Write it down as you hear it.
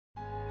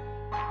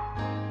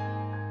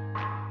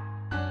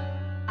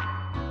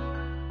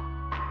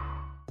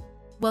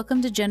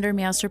Welcome to Gender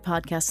Meowster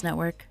Podcast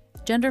Network.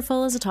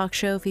 Genderful is a talk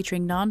show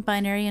featuring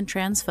non-binary and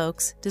trans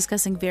folks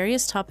discussing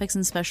various topics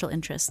and special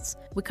interests.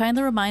 We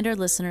kindly remind our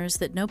listeners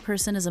that no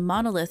person is a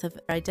monolith of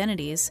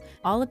identities.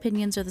 All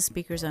opinions are the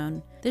speaker's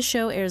own. This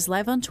show airs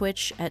live on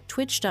Twitch at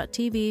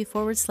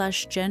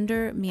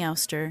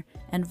twitch.tv/gendermeowster,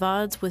 and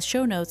VODs with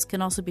show notes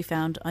can also be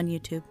found on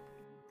YouTube.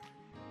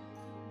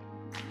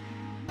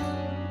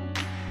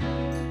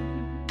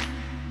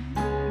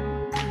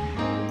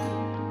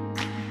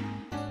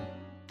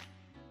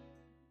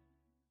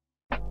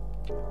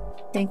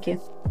 Thank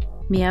you.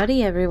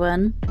 Meowdy,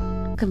 everyone.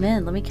 Welcome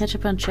in. Let me catch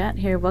up on chat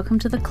here. Welcome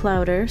to the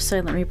Clouder,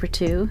 Silent Reaper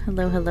 2.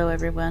 Hello, hello,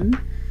 everyone.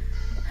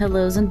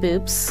 Hellos and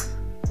boops.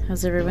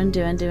 How's everyone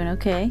doing? Doing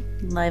okay?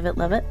 Live it,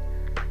 love it.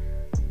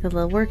 Got a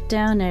little work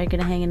down. Now you're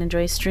going to hang and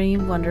enjoy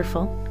stream.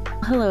 Wonderful.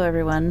 Hello,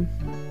 everyone.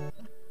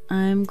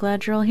 I'm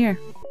glad you're all here.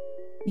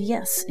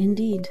 Yes,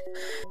 indeed.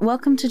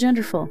 Welcome to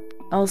Genderful.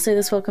 I'll say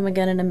this welcome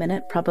again in a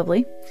minute,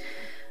 probably.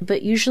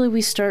 But usually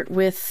we start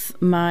with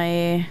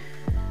my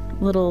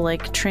little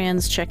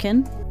trans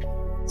check-in.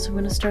 So I'm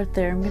going to start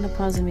there. I'm going to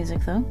pause the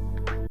music though,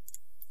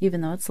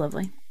 even though it's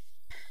lovely.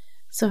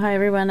 So hi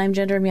everyone, I'm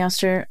Gender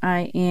Meowster.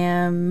 I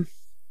am,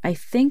 I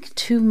think,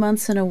 2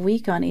 months and a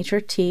week on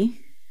HRT,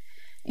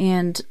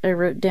 and I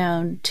wrote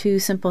down 2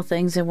 simple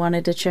things I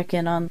wanted to check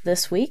in on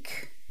this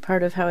week.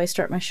 Part of how I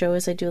start my show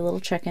is I do a little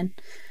check-in.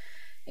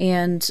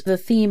 And the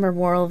theme or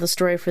moral of the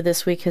story for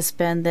this week has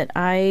been that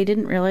I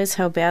didn't realize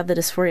how bad the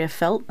dysphoria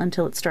felt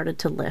until it started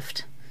to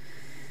lift.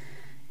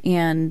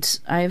 And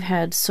I've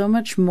had so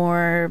much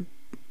more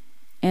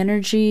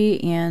energy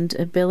and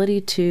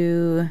ability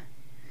to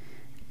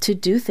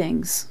do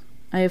things.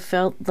 I have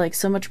felt like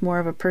so much more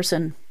of a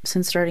person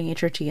since starting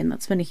HRT, and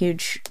that's been a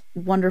huge,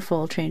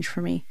 wonderful change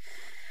for me.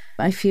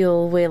 I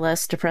feel way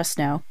less depressed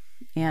now,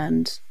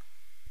 and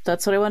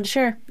that's what I wanted to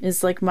share,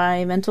 is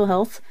my mental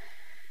health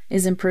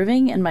is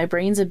improving and my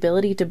brain's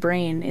ability to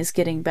brain is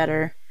getting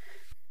better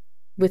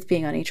with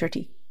being on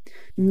HRT.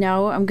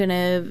 Now I'm going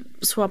to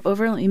swap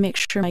over. Let me make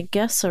sure my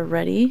guests are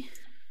ready.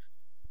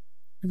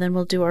 And then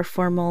we'll do our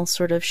formal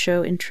sort of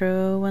show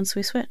intro once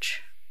we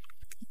switch.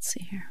 Let's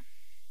see here.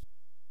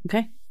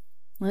 Okay,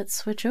 let's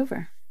switch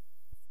over.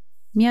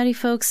 Meowdy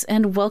folks,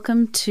 and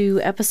welcome to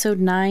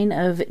episode 9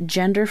 of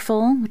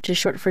Genderful, which is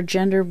short for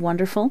Gender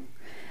Wonderful.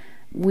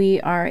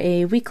 We are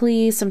a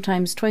weekly,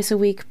 sometimes twice a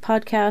week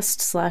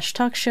podcast /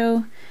 talk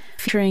show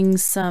featuring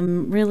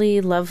some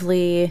really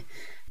lovely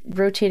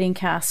rotating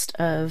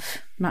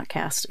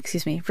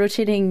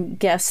rotating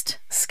guest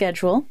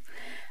schedule.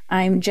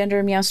 I'm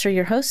Gender Meowster,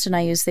 your host, and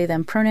I use they,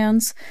 them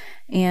pronouns.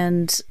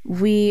 And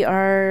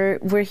we're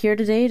here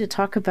today to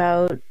talk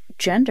about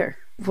gender.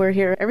 We're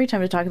here every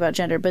time to talk about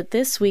gender, but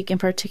this week in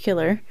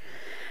particular,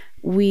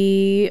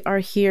 we are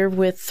here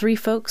with 3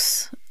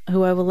 folks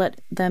who I will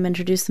let them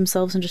introduce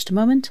themselves in just a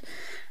moment.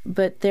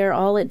 But they're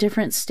all at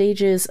different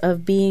stages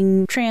of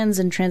being trans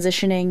and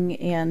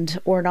transitioning and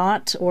or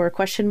not, or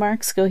question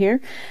marks, go here,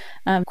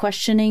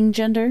 questioning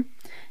gender.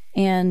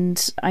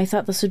 And I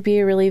thought this would be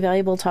a really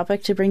valuable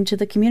topic to bring to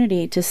the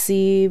community to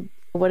see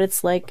what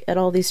it's like at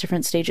all these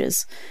different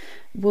stages.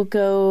 We'll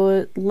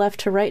go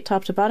left to right,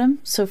 top to bottom.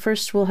 So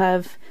first we'll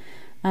have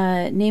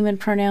name and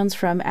pronouns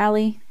from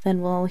Allie,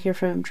 then we'll hear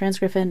from Trans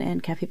Griffin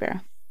and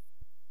Capybara.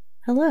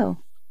 Hello.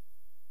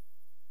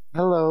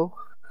 Hello.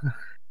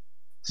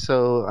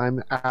 So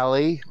I'm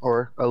Allie,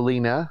 or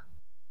Alina,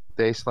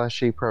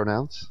 they/she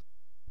pronouns.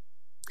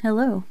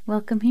 Hello,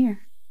 welcome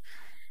here.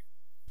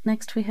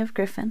 Next we have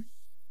Griffin.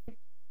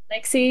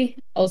 Lexi,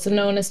 also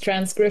known as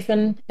Trans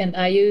Griffin, and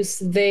I use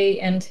they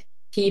and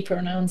he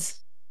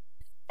pronouns.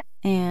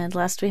 And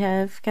last we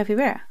have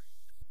Capybara.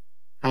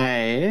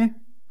 Hi,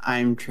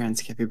 I'm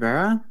Trans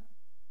Capybara,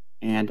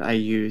 and I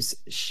use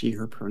she,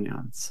 her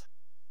pronouns.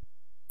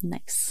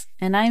 Nice.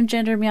 And I'm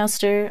Gender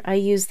Meowster. I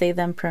use they,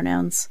 them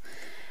pronouns.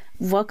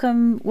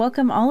 Welcome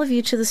all of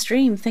you to the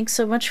stream. Thanks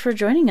so much for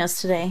joining us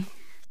today.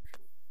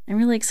 I'm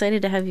really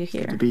excited to have you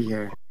here. Good to be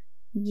here.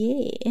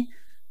 Yeah.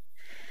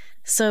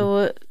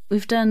 So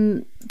we've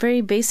done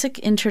very basic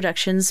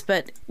introductions,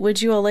 but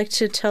would you all like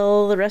to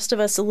tell the rest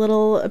of us a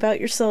little about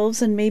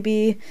yourselves and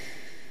maybe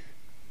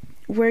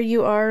where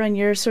you are on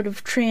your sort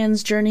of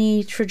trans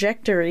journey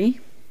trajectory?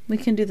 We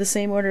can do the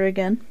same order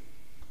again.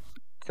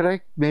 Can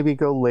I maybe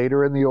go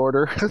later in the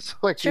order?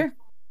 Sure.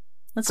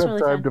 That's some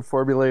totally time fine. to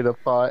formulate a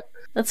thought.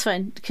 That's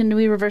fine. Can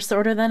we reverse the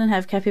order then and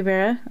have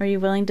Capybara? Are you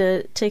willing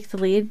to take the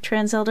lead,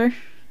 Trans Elder?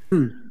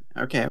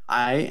 Okay.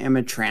 I am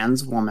a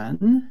trans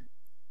woman,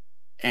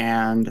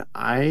 and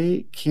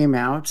I came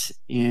out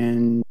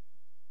to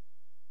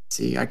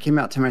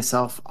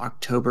myself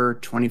October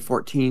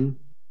 2014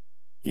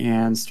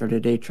 and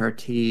started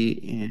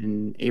HRT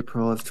in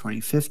April of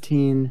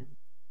 2015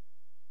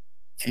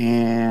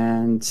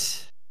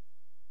 and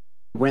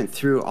went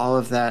through all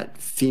of that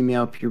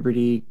female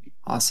puberty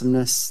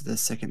awesomeness, the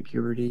second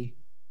puberty,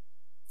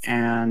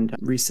 and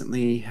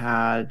recently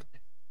had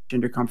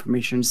gender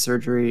confirmation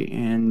surgery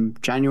in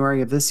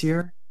January of this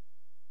year.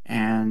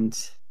 And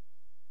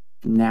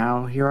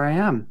now here I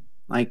am,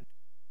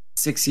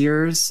 6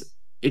 years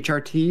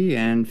HRT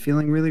and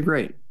feeling really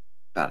great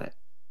about it.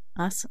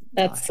 Awesome.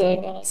 That's so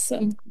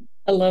awesome.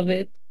 I love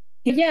it.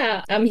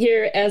 Yeah, I'm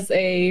here as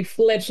a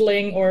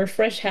fledgling or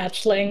fresh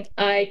hatchling.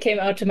 I came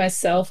out to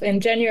myself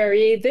in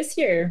January this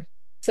year,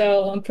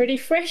 so I'm pretty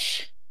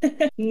fresh.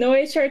 No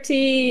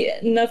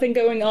HRT, nothing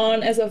going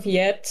on as of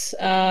yet.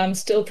 I'm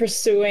still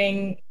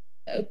pursuing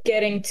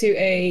getting to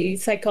a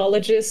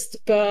psychologist,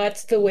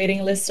 but the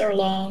waiting lists are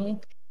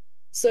long.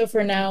 So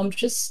for now, I'm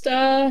just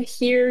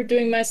here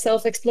doing my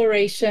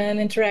self-exploration,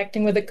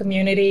 interacting with the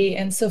community,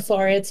 and so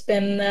far it's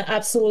been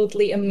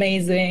absolutely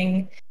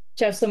amazing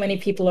to have so many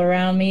people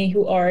around me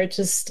who are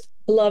just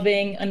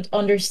loving and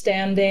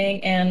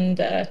understanding and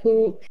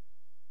who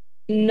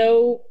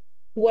know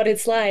what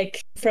it's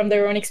like from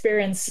their own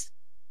experience.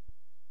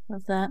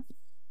 Love that.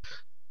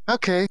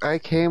 Okay, I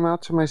came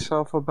out to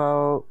myself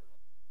about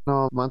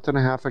a month and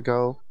a half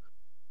ago.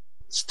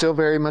 Still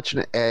very much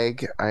an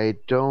egg. I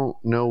don't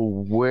know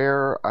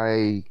where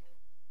I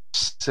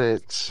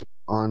sit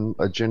on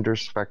a gender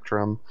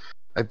spectrum.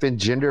 I've been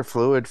gender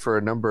fluid for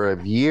a number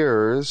of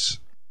years,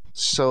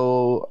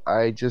 so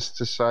I just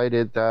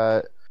decided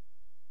that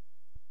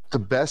the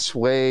best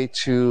way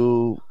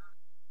to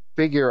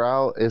figure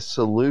out a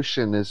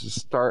solution is to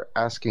start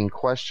asking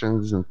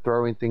questions and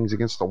throwing things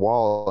against the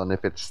wall, and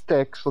if it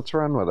sticks, let's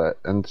run with it.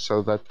 And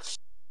so that's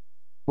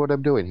what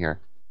I'm doing here.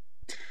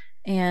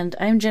 And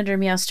I'm Gender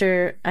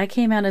Meowster. I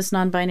came out as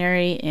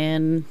non-binary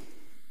in,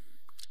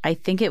 I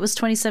think it was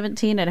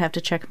 2017. I'd have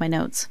to check my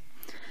notes.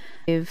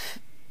 I've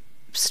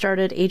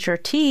started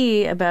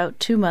HRT about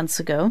 2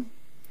 months ago.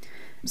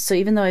 So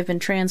even though I've been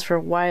trans for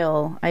a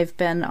while, I've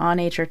been on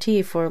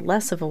HRT for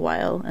less of a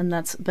while, and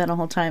that's been a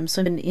whole time.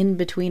 So I'm an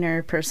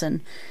in-betweener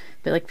person,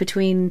 but like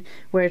between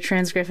where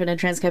Trans Griffin and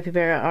Trans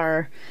Capybara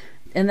are.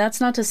 And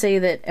that's not to say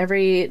that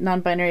every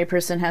non-binary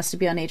person has to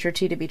be on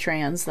HRT to be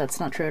trans. That's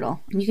not true at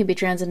all. You can be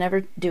trans and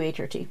never do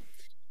HRT.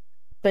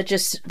 But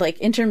just like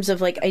in terms of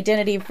like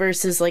identity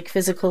versus like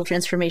physical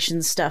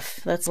transformation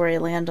stuff, that's where I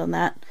land on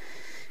that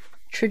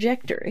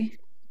trajectory.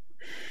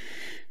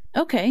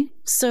 Okay,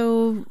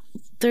 so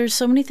there's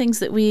so many things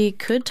that we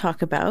could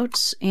talk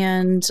about,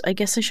 and I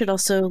guess I should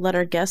also let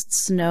our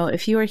guests know,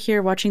 if you are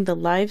here watching the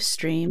live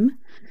stream,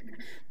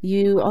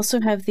 you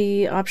also have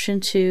the option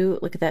to,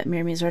 look at that,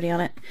 Mirami's already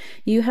on it.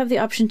 You have the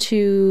option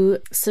to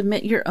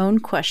submit your own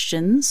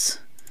questions,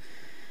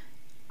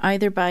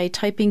 either by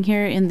typing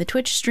here in the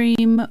Twitch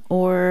stream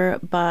or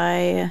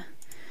by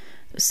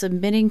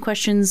submitting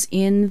questions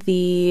in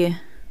the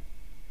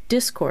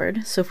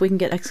Discord. So if we can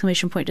get !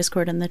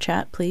 Discord in the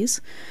chat, please.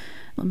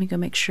 Let me go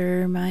make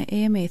sure my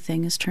AMA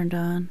thing is turned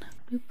on.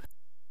 Boop.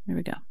 There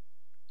we go.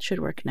 Should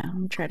work now.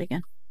 Let me try it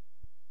again.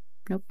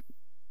 Nope.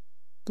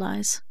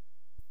 Lies.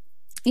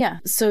 Yeah,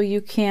 so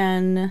you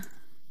can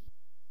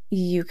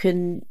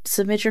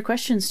submit your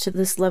questions to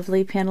this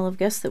lovely panel of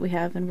guests that we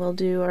have, and we'll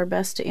do our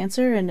best to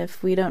answer, and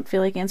if we don't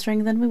feel like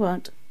answering, then we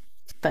won't.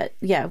 But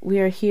yeah, we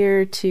are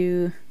here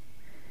to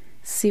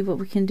see what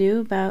we can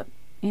do about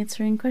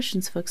answering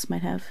questions folks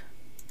might have.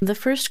 The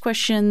first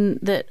question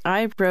that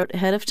I wrote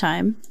ahead of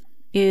time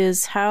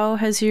is, how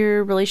has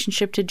your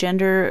relationship to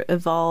gender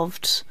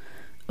evolved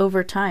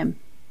over time?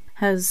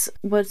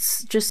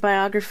 What's just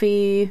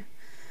biography?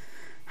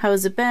 How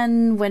has it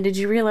been? When did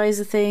you realize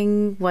a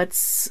thing?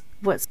 What's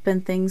been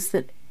things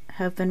that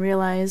have been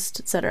realized,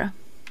 etc.?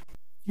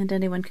 And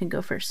anyone can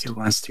go first. Who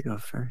wants to go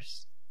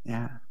first?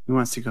 Yeah, who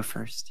wants to go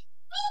first?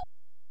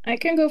 I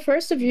can go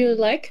first if you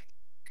like.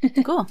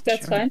 Cool.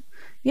 That's Sure. fine.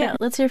 Yeah,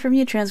 let's hear from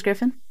you, Trans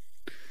Griffin.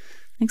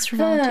 Thanks for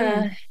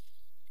volunteering.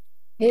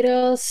 It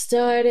all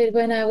started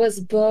when I was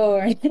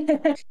born.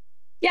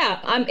 Yeah,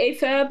 I'm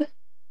AFAB,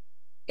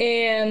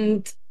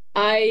 and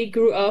I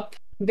grew up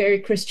very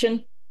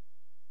Christian.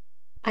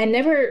 I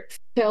never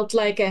felt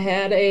like I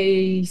had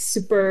a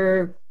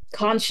super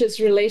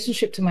conscious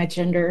relationship to my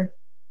gender.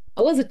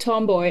 I was a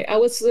tomboy. I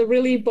was a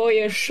really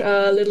boyish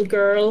little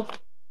girl,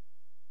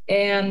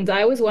 and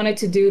I always wanted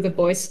to do the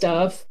boy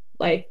stuff,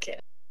 like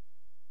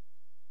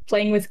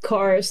playing with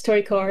cars,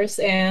 toy cars,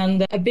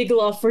 and a big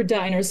love for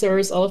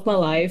dinosaurs all of my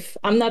life.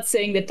 I'm not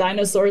saying that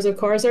dinosaurs or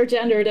cars are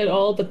gendered at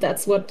all, but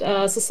that's what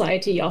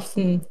society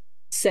often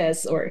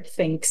says or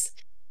thinks.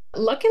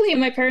 Luckily,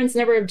 my parents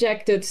never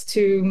objected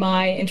to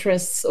my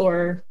interests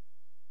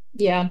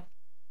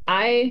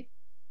I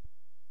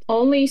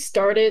only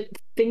started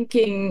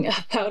thinking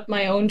about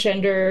my own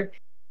gender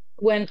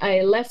when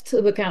I left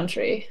the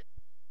country,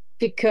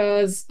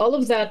 because all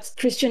of that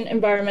Christian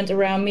environment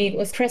around me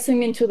was pressing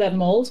me into that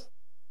mold,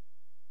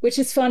 which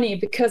is funny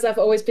because I've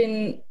always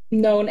been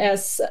known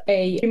as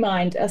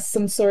as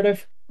some sort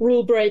of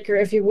rule breaker,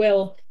 if you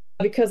will,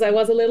 because I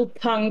was a little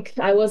punk,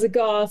 I was a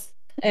goth,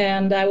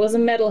 and I was a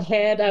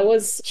metalhead. I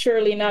was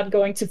surely not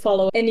going to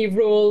follow any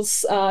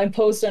rules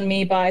imposed on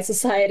me by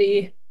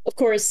society. Of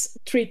course,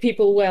 treat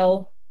people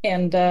well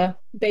and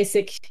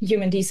basic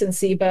human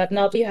decency, but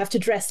not you have to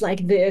dress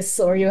like this,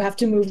 or you have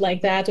to move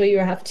like that, or you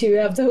have to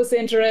have those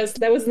interests.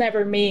 That was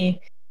never me.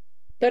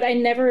 But I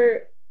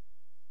never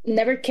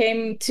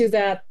came to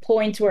that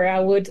point where I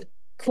would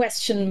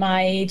question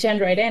my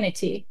gender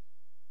identity.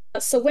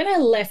 So when I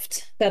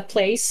left that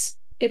place,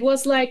 it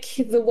was like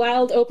the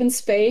wild open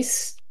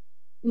space.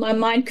 My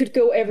mind could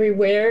go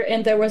everywhere,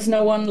 and there was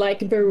no one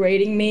like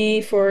berating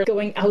me for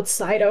going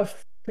outside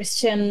of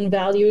Christian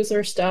values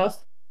or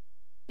stuff.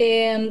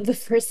 And the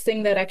first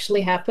thing that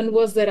actually happened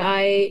was that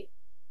I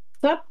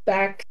thought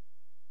back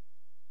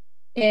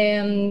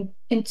and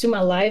into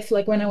my life,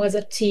 like when I was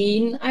a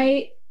teen.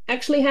 I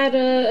actually had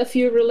a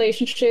few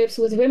relationships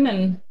with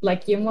women,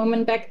 like young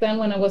women back then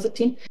when I was a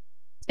teen.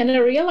 And I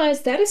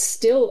realized that is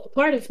still a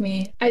part of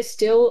me. I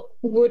still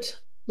would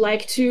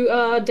like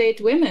to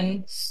date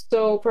women.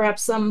 So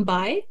perhaps I'm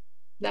bi.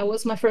 That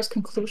was my first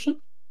conclusion.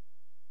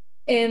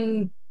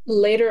 And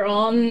later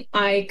on,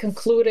 I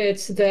concluded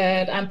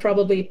that I'm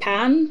probably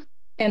pan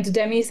and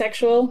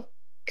demisexual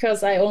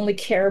because I only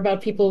care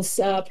about people's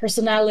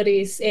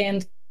personalities,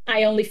 and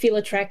I only feel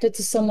attracted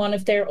to someone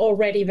if they're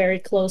already very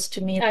close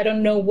to me. I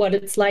don't know what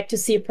it's like to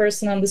see a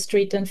person on the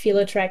street and feel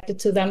attracted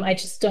to them. I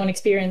just don't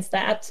experience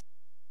that.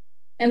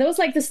 And that was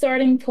like the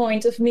starting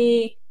point of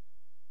me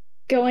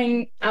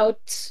going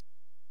out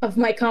of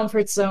my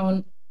comfort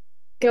zone,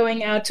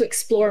 going out to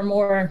explore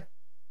more.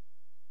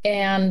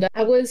 And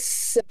I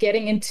was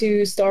getting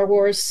into Star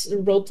Wars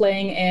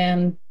role-playing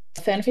and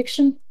fan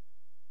fiction,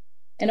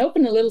 and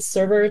opened a little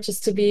server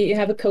just to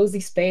have a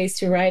cozy space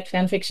to write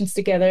fan fictions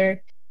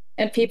together.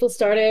 And people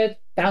started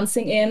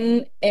bouncing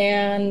in,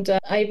 and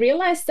I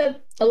realized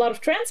that a lot of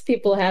trans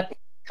people had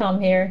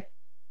come here.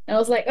 And I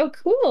was like, oh,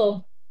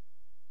 cool.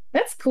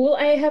 That's cool.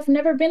 I have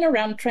never been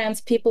around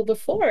trans people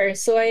before.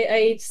 So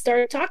I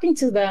started talking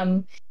to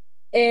them.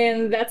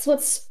 And that's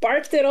what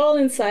sparked it all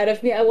inside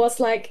of me. I was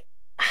like,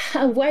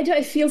 why do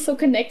I feel so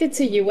connected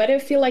to you? Why do I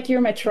feel like you're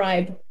my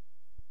tribe?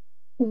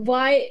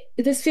 Why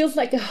this feels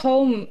like a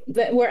home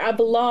where I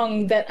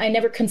belong that I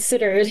never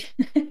considered.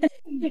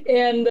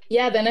 And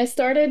yeah, then I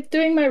started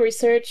doing my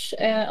research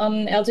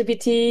on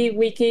LGBT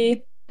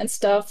wiki and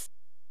stuff.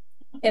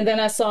 And then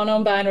I saw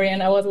non-binary,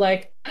 and I was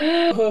like,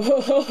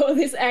 oh,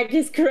 this egg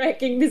is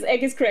cracking. This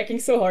egg is cracking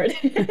so hard.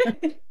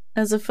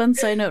 As a fun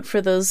side note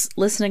for those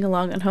listening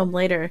along at home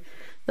later,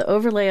 the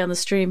overlay on the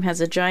stream has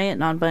a giant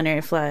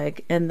non-binary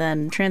flag, and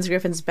then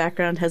Transgriffin's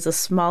background has a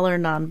smaller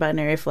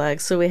non-binary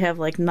flag, so we have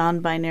like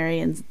non-binary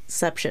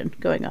inception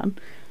going on,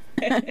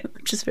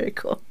 which is very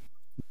cool.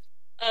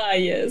 Ah,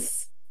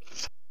 yes.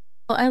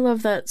 Well, I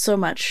love that so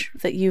much,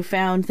 that you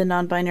found the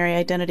non-binary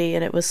identity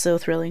and it was so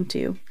thrilling to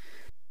you.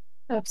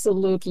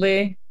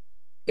 Absolutely.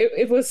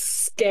 It was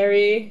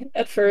scary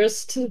at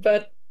first,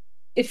 but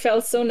it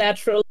felt so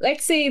natural.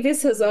 Lexi,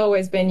 this has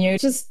always been you.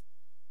 Just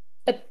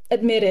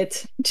admit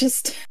it.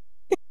 Just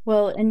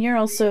well, and you're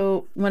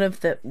also one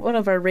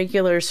of our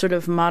regular sort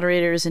of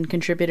moderators and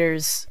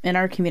contributors in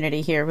our community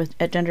here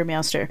at Gender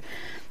Meowster.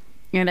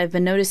 And I've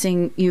been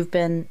noticing you've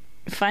been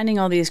finding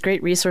all these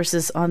great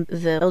resources on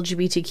the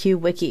LGBTQ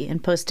wiki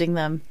and posting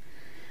them.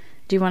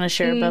 Do you want to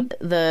share about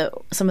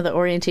some of the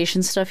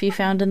orientation stuff you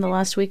found in the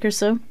last week or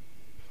so?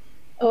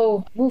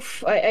 Oh,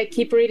 oof. I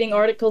keep reading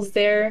articles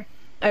there.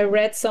 I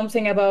read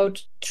something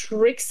about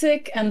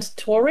Trixic and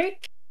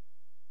Toric,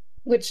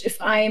 which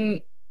if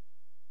I'm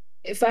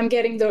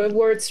getting the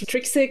words,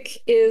 Trixic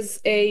is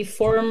a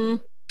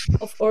form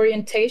of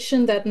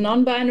orientation that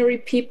non-binary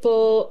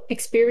people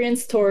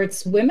experience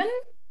towards women.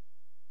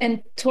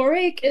 And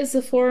Toric is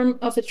a form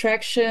of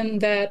attraction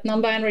that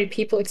non-binary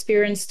people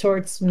experience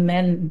towards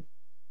men.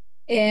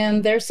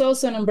 And there's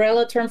also an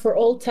umbrella term for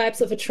all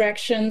types of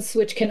attractions,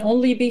 which can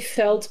only be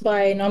felt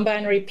by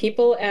non-binary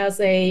people as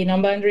a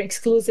non-binary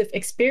exclusive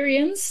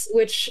experience,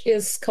 which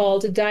is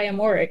called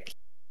diamoric.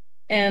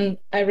 And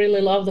I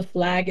really love the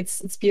flag.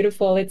 It's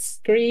beautiful. It's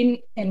green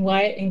and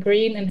white and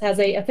green, and has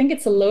I think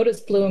it's a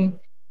lotus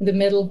bloom in the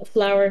middle, a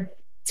flower.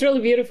 It's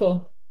really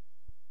beautiful.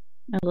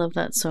 I love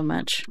that so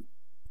much.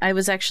 I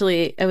was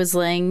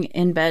laying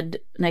in bed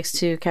next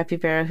to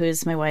Capybara, who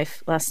is my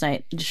wife, last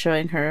night, just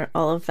showing her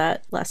all of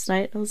that last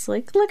night. I was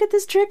like, look at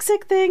this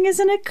Trixic thing,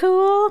 isn't it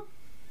cool?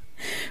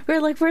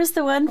 We're like, where's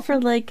the one for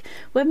like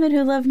women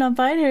who love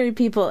non-binary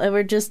people? And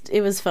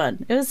it was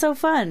fun. It was so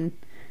fun.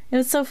 It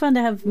was so fun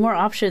to have more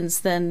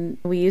options than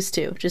we used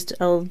to. Just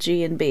L,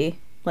 G, and B.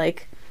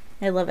 Like,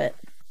 I love it.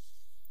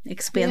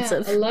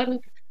 Expansive. Yeah, a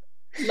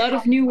lot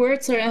of new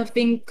words have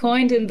been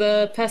coined in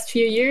the past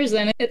few years,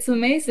 and it's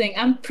amazing.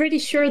 I'm pretty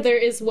sure there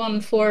is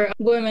one for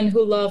women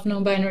who love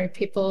non-binary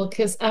people,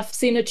 because I've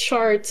seen a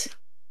chart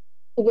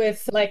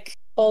with like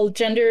all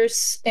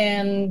genders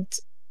like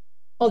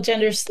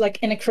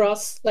in a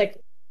cross, like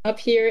up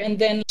here, and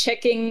then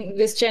checking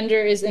this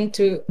gender is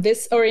into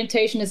this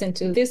orientation, is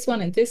into this one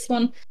and this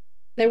one.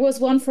 There was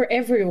one for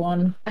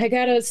everyone. I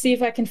gotta see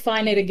if I can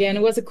find it again.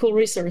 It was a cool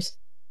resource.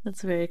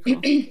 That's very cool.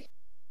 I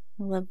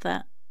love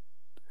that.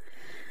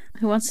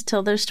 Who wants to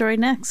tell their story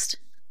next?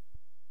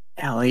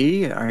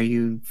 Ellie, are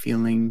you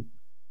feeling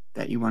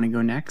that you want to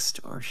go next,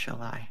 or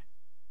shall I?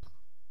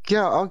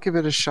 Yeah, I'll give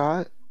it a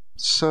shot.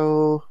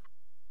 So,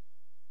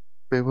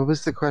 wait, what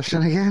was the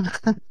question again?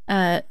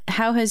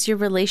 How has your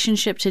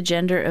relationship to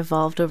gender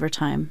evolved over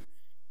time?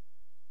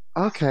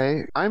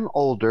 Okay, I'm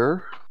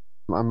older.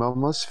 I'm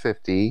almost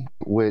 50,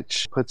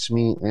 which puts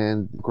me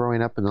in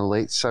growing up in the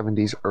late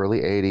 70s,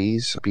 early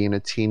 80s, being a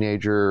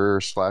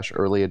teenager /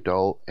 early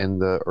adult in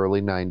the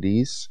early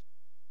 90s.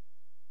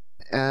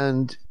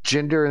 And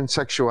gender and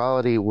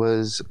sexuality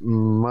was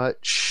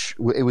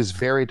it was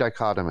very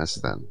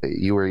dichotomous then.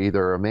 You were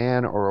either a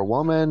man or a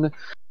woman,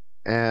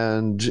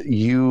 and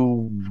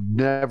you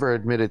never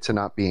admitted to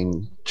not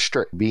being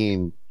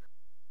being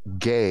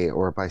gay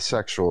or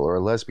bisexual or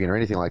lesbian or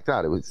anything like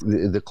that. It was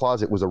the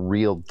closet was a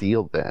real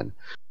deal then.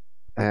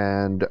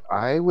 And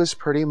I was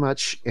pretty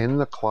much in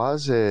the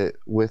closet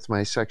with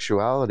my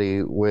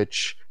sexuality,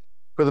 which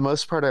for the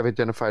most part I've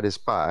identified as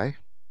bi.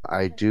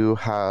 I do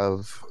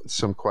have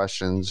some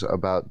questions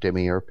about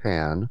demi or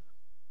pan.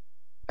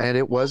 And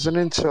it wasn't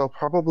until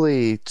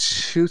probably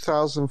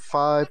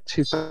 2005,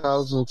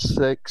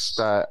 2006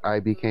 that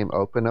I became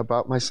open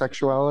about my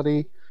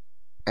sexuality.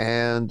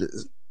 And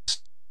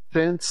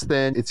since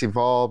then, it's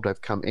evolved.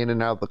 I've come in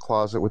and out of the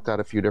closet with that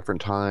a few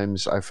different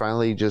times. I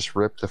finally just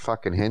ripped the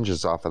fucking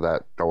hinges off of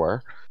that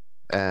door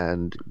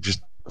and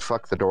just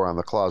fuck the door on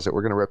the closet.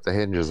 We're going to rip the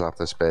hinges off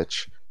this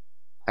bitch.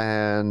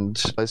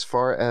 And as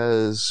far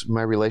as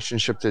my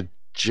relationship to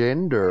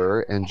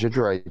gender and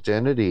gender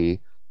identity,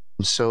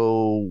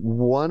 so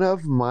one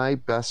of my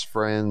best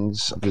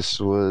friends,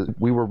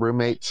 we were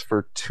roommates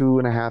for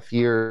 2.5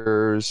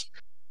 years.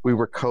 We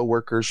were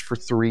co-workers for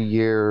 3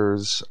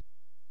 years.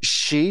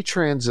 She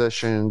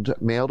transitioned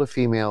male to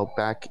female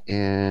back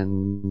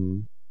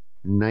in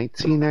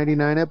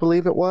 1999, I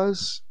believe it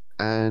was.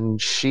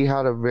 And she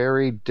had a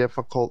very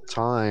difficult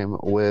time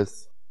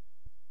with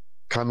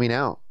coming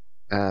out.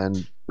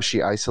 And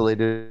she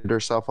isolated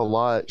herself a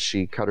lot.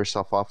 She cut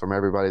herself off from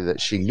everybody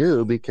that she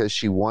knew because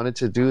she wanted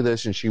to do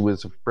this, and she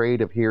was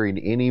afraid of hearing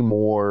any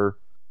more,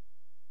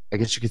 I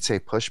guess you could say,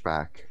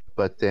 pushback.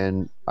 But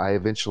then I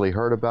eventually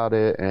heard about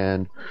it,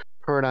 and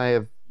her and I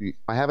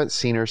haven't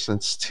seen her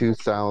since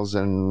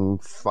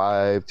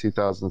 2005,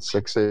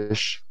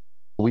 2006-ish.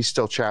 We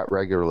still chat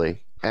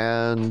regularly.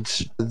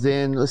 And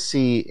then, let's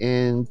see,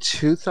 in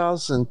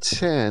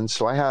 2010,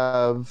 so I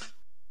have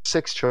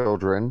 6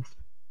 children.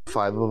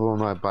 5 of them are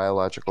my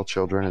biological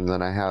children, and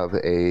then I have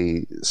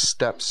a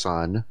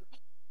stepson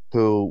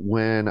who,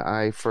 when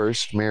I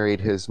first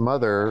married his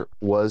mother,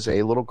 was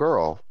a little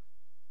girl.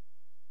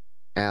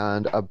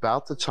 And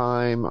about the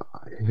time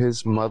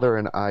his mother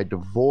and I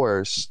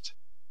divorced,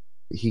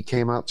 he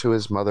came out to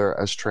his mother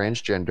as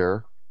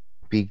transgender,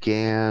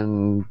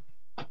 began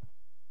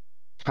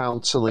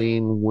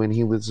counseling when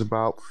he was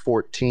about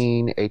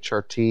 14,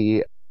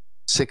 HRT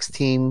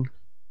 16,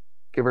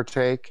 give or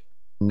take.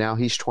 Now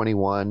he's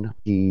 21.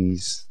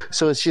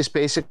 So it's just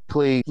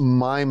basically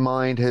my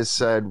mind has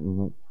said,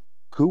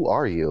 who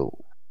are you?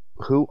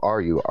 Who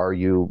are you? Are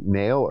you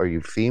male? Are you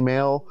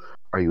female?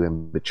 Are you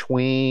in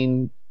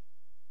between?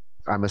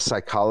 I'm a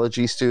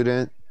psychology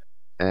student,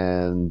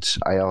 and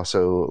I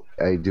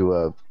do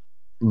a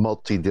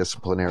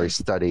multidisciplinary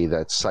study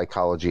that's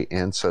psychology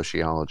and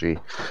sociology.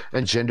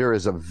 And gender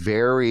is a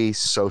very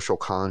social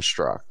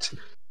construct.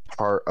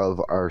 Part of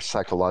our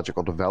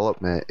psychological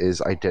development is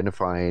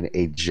identifying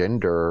a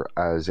gender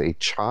as a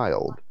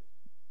child.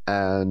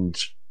 And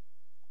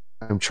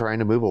I'm trying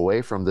to move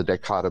away from the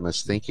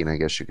dichotomous thinking, I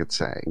guess you could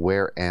say.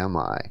 Where am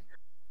I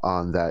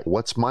on that?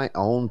 What's my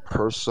own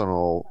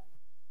personal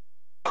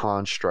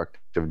construct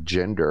of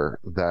gender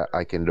that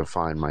I can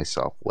define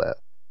myself with?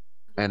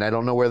 And I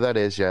don't know where that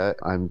is yet.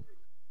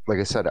 Like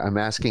I said, I'm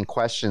asking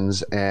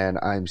questions and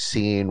I'm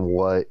seeing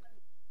what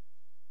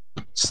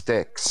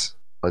sticks.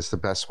 Is the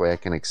best way I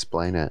can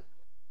explain it.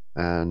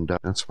 And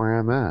that's where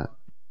I'm at.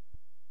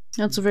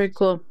 That's very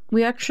cool.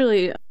 We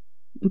actually,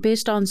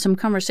 based on some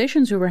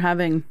conversations we were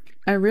having,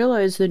 I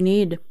realized the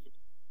need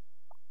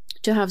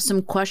to have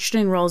some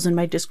questioning roles in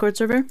my Discord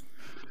server.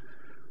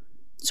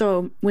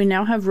 So we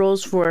now have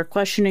roles for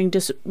questioning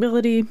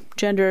disability,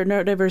 gender,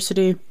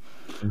 neurodiversity,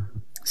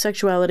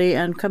 sexuality,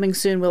 and coming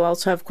soon we'll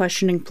also have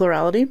questioning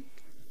plurality.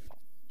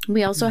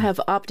 We also have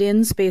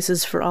opt-in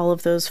spaces for all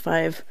of those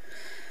 5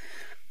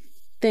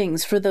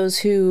 things for those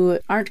who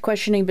aren't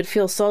questioning but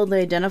feel solidly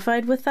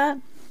identified with that.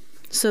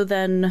 So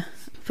then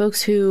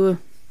folks who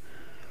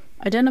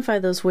identify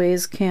those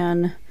ways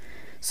can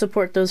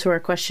support those who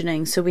are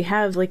questioning. So we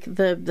have like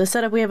the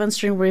setup we have on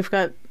stream where we've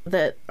got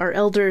our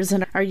elders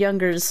and our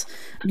youngers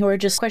who are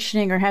just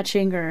questioning or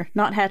hatching or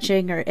not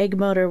hatching or egg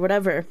mode or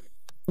whatever.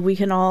 We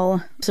can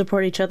all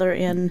support each other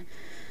in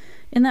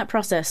that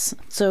process.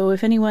 So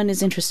if anyone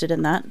is interested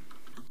in that,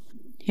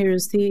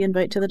 here's the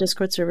invite to the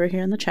Discord server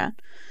here in the chat.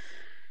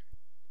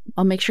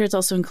 I'll make sure it's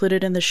also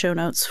included in the show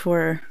notes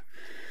for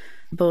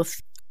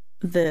both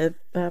the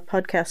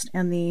podcast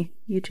and the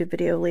YouTube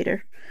video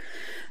later.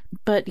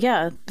 But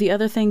yeah, the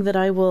other thing that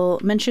I will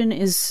mention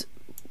is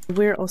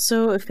we're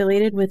also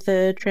affiliated with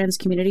the Trans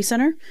Community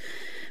Center,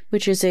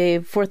 which is a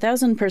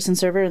 4,000 person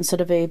server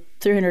instead of a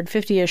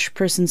 350-ish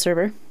person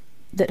server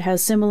that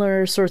has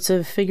similar sorts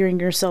of figuring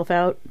yourself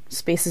out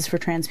spaces for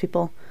trans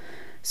people.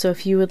 So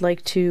if you would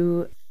like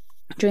to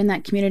join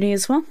that community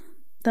as well,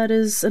 that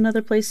is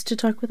another place to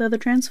talk with other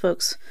trans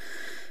folks.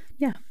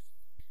 Yeah.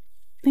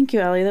 Thank you,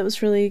 Allie. That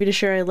was really good to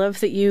share. I love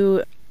that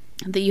you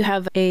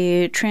have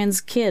a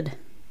trans kid.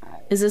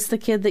 Is this the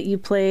kid that you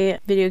play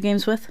video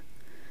games with?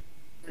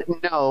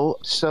 No.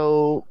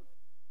 So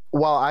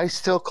while I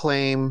still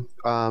claim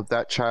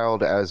that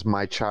child as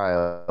my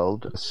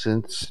child,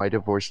 since I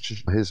divorced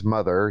his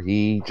mother,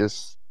 he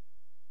just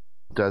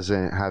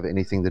doesn't have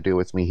anything to do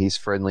with me. He's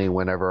friendly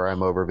whenever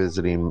I'm over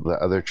visiting the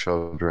other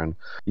children.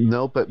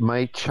 No, but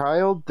my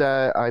child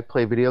that I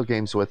play video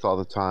games with all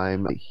the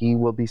time, he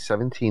will be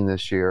 17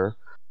 this year.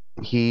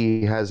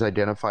 He has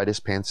identified as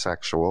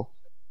pansexual.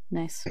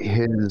 Nice.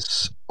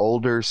 His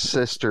older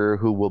sister,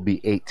 who will be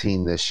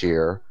 18 this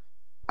year,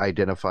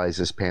 identifies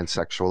as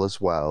pansexual as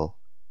well.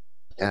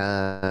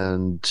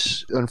 And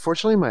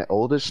unfortunately, my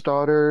oldest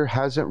daughter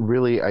hasn't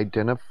really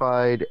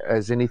identified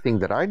as anything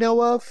that I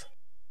know of.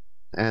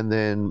 And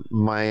then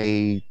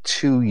my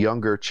two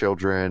younger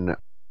children,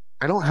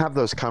 I don't have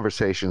those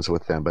conversations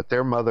with them, but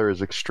their mother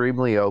is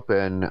extremely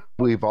open.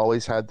 We've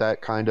always had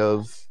that kind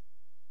of,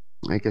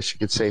 I guess you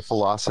could say,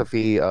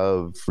 philosophy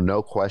of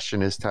no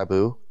question is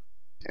taboo.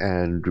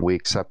 And we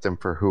accept them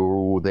for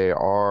who they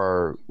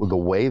are, the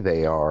way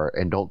they are,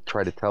 and don't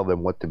try to tell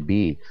them what to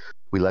be.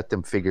 We let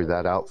them figure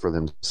that out for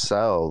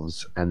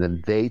themselves, and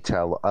then they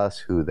tell us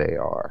who they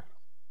are.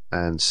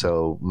 And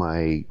so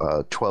my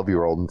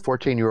 12-year-old and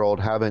 14-year-old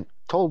haven't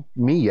told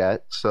me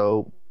yet,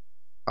 so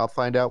I'll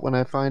find out when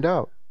I find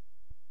out.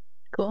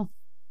 Cool.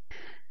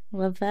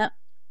 Love that.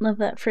 Love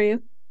that for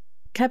you.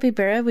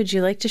 Capybara, would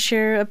you like to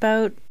share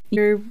about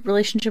your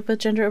relationship with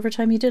gender over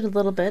time? You did a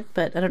little bit,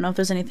 but I don't know if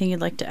there's anything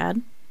you'd like to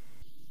add.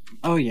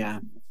 Oh, yeah.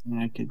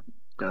 I could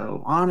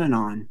go on and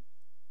on.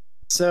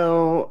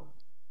 So,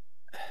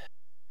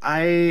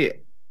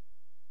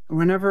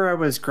 whenever I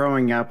was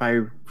growing up, I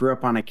grew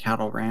up on a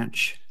cattle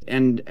ranch.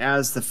 And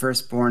as the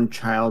firstborn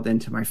child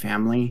into my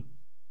family,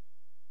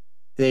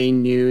 they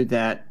knew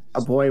that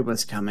a boy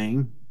was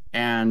coming.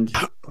 And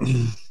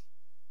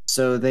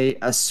so they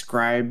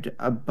ascribed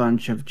a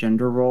bunch of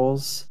gender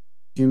roles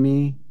to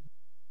me,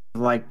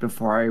 like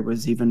before I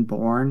was even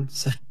born.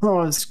 So I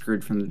was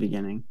screwed from the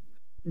beginning.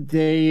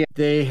 They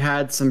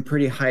had some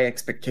pretty high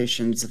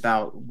expectations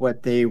about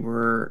what they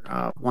were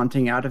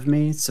wanting out of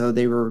me. So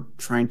they were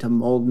trying to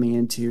mold me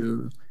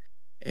into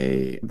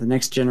the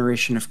next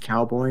generation of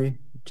cowboy,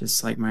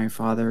 just like my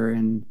father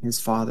and his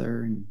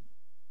father, and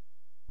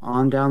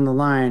on down the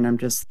line. I'm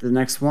just the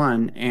next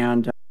one.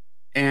 And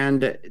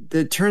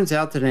it turns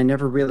out that I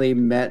never really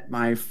met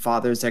my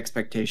father's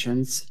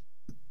expectations.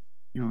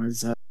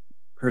 As a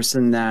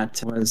person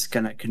that was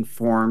going to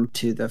conform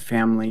to the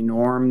family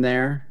norm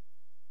there.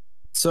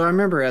 So I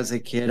remember as a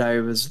kid,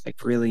 I was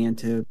really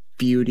into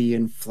beauty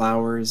and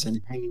flowers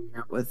and hanging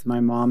out with my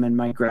mom and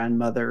my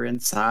grandmother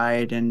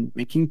inside and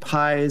making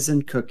pies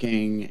and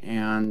cooking,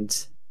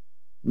 and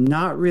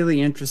not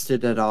really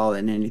interested at all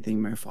in anything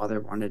my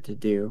father wanted to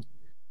do.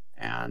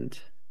 And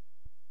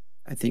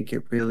I think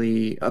it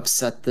really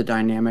upset the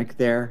dynamic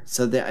there.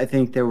 So I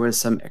think there was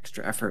some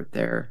extra effort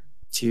there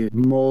to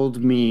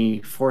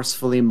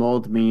forcefully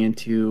mold me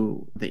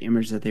into the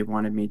image that they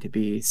wanted me to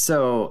be.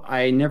 So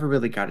I never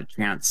really got a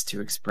chance to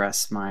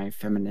express my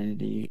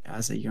femininity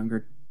as a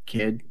younger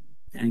kid,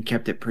 and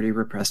kept it pretty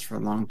repressed for a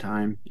long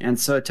time. And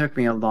so it took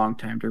me a long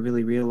time to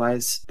really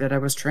realize that I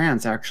was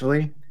trans,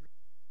 actually.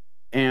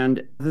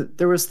 And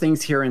there was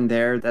things here and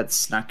there that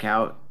snuck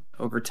out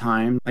over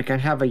time. Like, I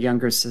have a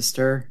younger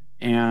sister,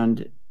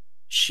 and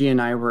she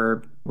and I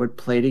would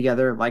play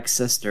together like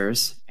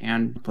sisters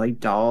and play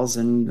dolls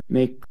and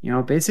make,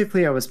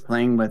 basically I was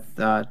playing with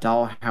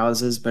doll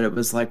houses, but it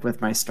was like with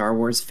my Star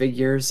Wars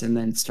figures, and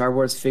then Star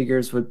Wars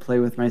figures would play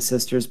with my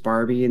sister's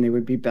Barbie, and they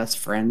would be best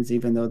friends,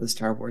 even though the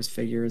Star Wars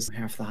figure is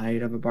half the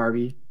height of a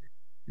Barbie.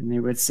 And they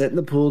would sit in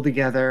the pool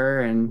together,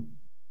 and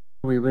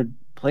we would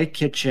play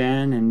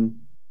kitchen and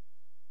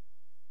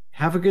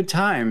have a good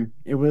time.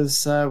 It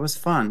was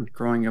fun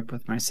growing up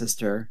with my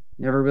sister.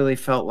 Never really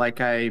felt like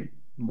I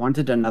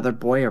wanted another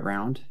boy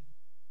around.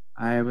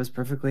 I was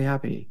perfectly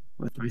happy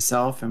with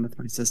myself and with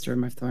my sister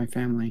and with my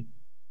family.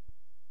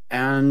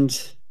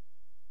 And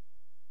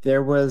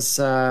there was,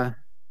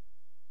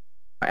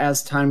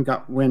 as time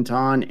went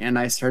on and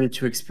I started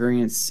to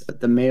experience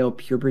the male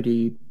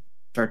puberty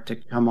start to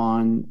come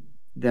on,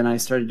 then I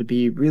started to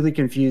be really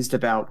confused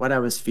about what I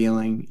was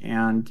feeling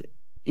and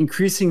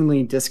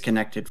increasingly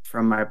disconnected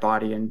from my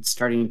body, and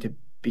starting to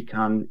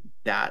become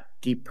that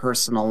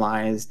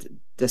depersonalized,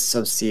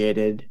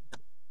 dissociated,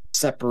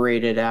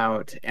 separated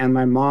out. And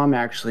my mom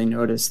actually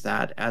noticed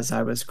that as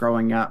I was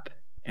growing up.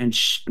 And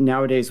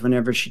nowadays,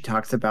 whenever she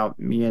talks about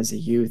me as a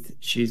youth,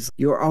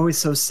 you were always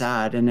so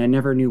sad, and I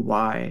never knew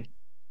why.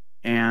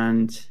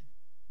 And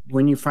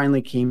when you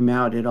finally came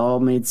out, it all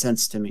made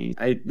sense to me.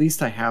 At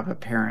least I have a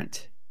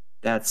parent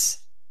that's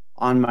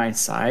on my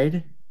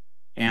side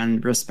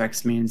and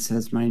respects me and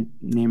says my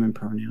name and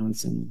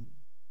pronouns, and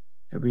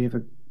we have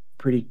a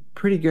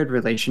pretty good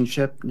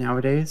relationship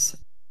nowadays.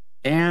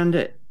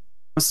 And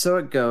so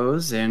it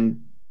goes,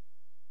 and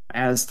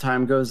as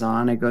time goes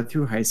on, I go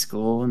through high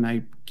school and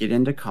I get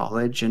into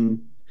college,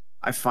 and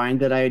I find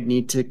that I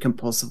need to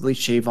compulsively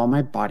shave all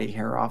my body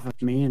hair off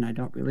of me, and I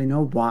don't really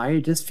know why.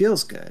 It just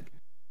feels good.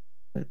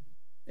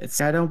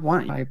 I don't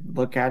want. I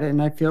look at it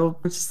and I feel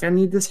I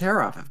need this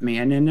hair off of me,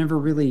 and I never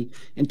really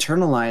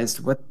internalized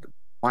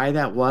why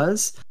that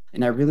was,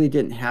 and I really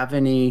didn't have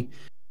any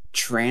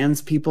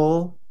trans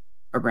people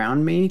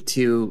around me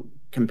to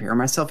compare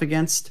myself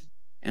against,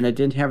 and I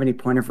didn't have any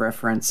point of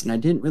reference, and I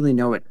didn't really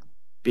know what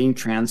being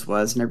trans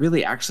was, and I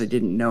really actually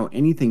didn't know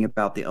anything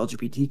about the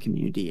LGBT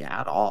community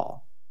at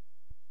all.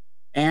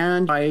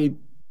 And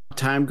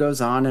time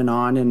goes on,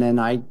 and then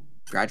I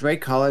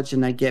graduate college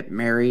and I get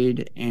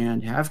married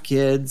and have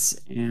kids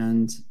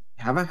and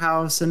have a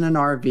house and an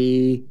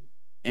RV.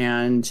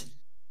 And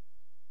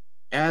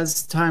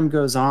as time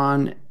goes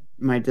on,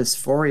 my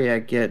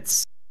dysphoria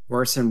gets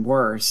worse and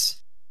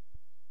worse.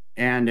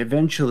 And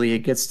eventually it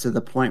gets to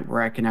the point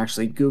where I can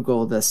actually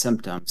Google the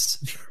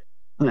symptoms.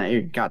 And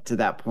I got to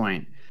that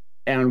point.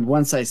 And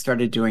once I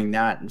started doing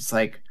that, it's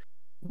like,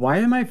 why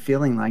am I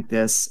feeling like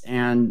this?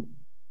 And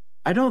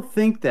I don't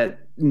think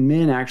that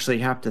men actually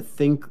have to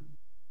think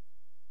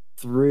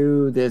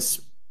through this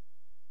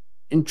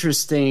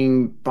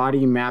interesting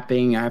body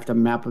mapping. I have to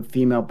map a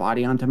female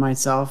body onto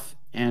myself.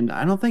 And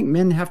I don't think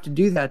men have to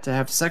do that to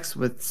have sex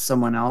with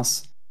someone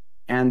else.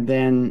 And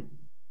then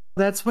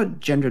that's what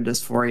gender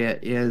dysphoria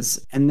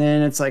is. And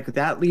then it's like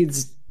that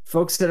leads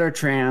folks that are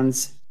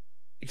trans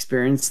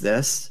experience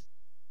this.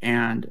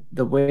 And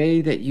the way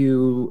that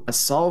you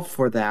solve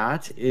for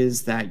that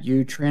is that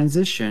you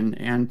transition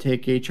and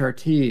take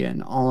HRT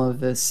and all of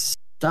this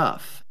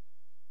stuff.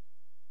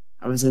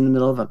 I was in the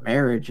middle of a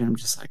marriage and I'm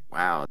just like,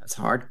 wow, that's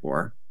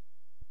hardcore.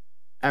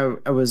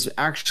 I was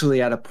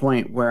actually at a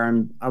point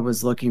where I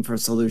was looking for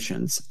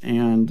solutions,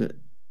 and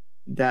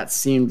that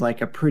seemed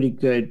like a pretty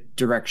good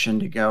direction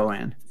to go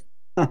in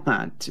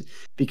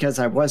because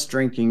I was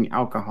drinking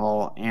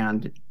alcohol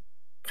and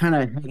kind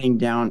of heading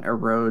down a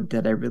road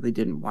that I really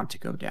didn't want to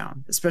go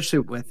down, especially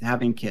with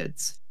having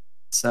kids.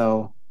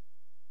 So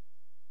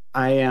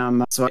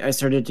I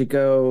started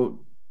to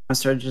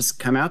just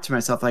come out to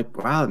myself like,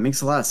 wow, it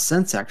makes a lot of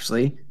sense,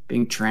 actually.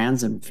 Being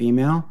trans and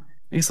female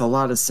makes a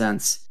lot of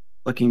sense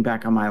looking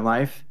back on my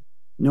life.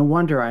 No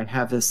wonder I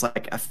have this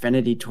like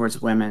affinity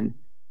towards women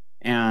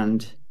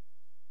and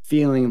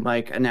feeling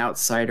like an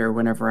outsider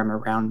whenever I'm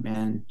around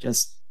men,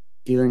 just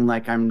feeling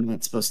like I'm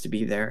not supposed to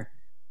be there.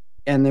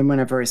 And then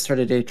whenever I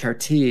started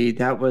HRT,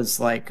 that was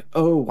like,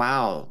 oh,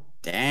 wow,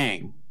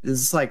 dang. This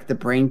is like the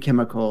brain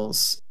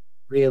chemicals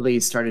really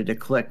started to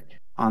click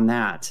on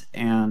that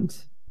and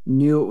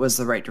knew it was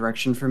the right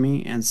direction for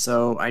me. And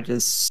so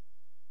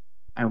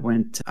I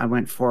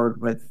went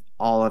forward with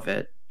all of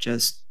it.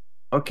 Just,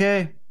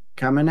 okay,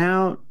 coming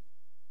out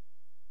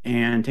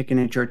and taking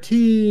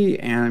HRT,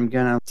 and I'm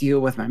going to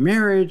deal with my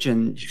marriage,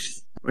 and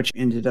which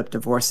ended up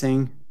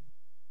divorcing.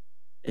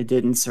 It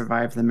didn't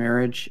survive the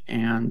marriage,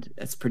 and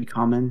it's pretty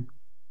common.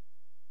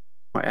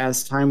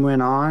 As time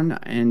went on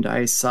and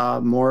I saw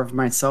more of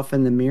myself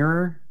in the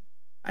mirror,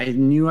 I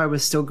knew I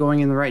was still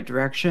going in the right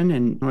direction.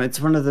 And it's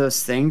one of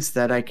those things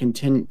that I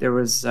continue.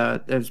 There's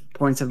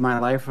points of my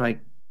life where I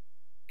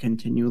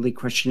continually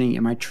questioning,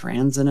 am I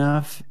trans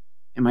enough?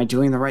 Am I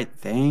doing the right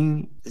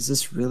thing? Is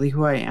this really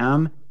who I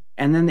am?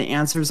 And then the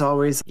answer is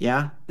always,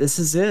 yeah, this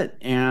is it.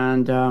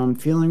 And I'm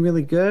feeling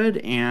really good,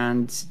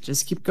 and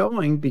just keep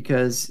going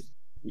because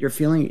you're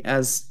feeling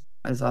as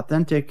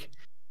authentic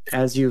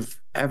as you've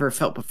ever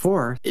felt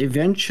before.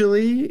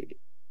 Eventually,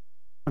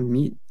 I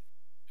meet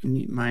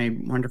my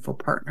wonderful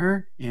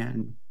partner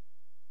and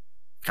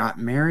got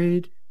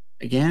married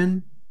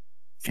again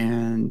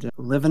and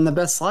living the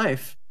best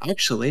life,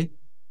 actually.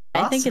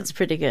 I think it's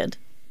pretty good.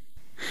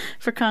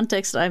 For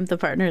context, I'm the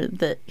partner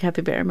that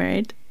Happy Bear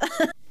married.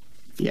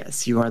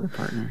 Yes, you are the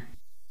partner.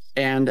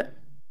 And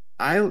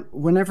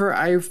whenever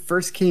I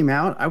first came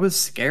out, I was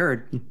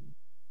scared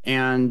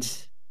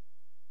and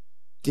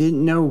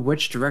didn't know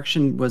which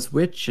direction was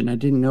which, and I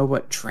didn't know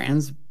what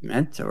trans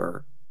meant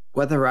or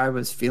whether I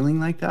was feeling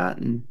like that.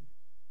 And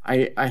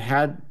I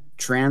had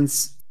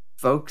trans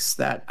folks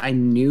that I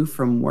knew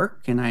from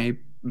work, and I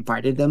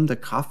invited them to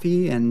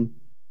coffee and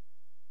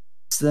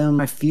asked them,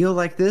 I feel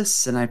like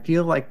this and I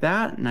feel like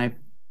that, and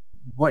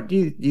what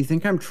do you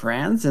think I'm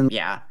trans? And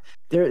yeah,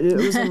 it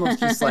was almost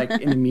just like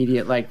an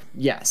immediate like,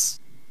 yes.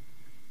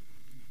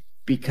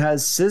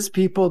 Because cis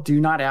people do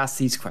not ask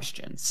these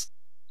questions.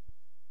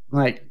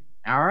 Like,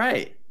 all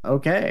right,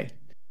 okay.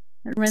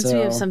 It reminds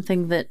me of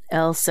something that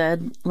Elle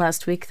said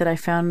last week that I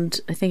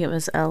found, I think it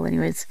was Elle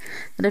anyways,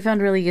 that I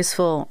found really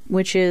useful,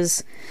 which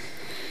is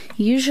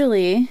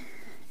usually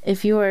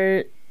if you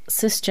are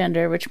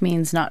cisgender, which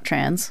means not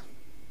trans,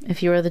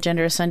 if you are the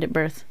gender assigned at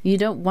birth, you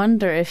don't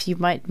wonder if you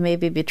might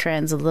maybe be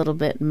trans a little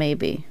bit,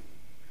 maybe.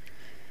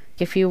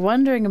 If you're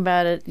wondering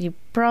about it, you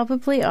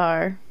probably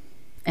are.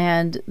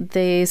 And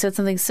they said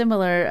something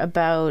similar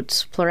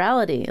about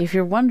plurality. If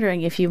you're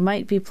wondering if you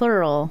might be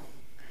plural,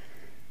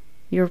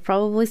 you're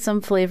probably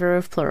some flavor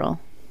of plural,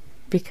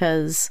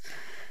 because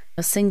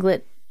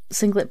singlet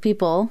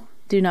people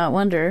do not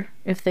wonder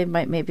if they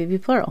might maybe be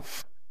plural.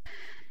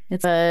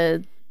 It's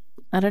a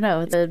I don't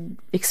know, the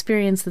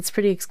experience that's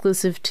pretty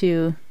exclusive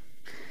to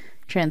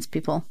trans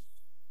people.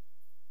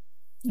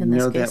 You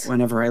know that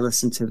whenever I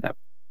listen to that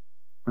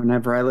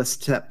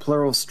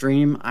plural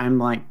stream, I'm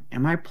like,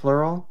 am I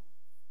plural?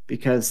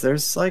 Because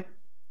there's like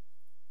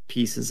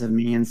pieces of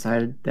me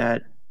inside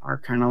that are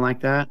kind of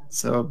like that.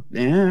 So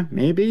yeah,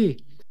 maybe.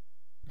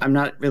 I'm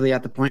not really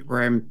at the point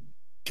where I'm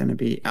gonna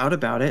be out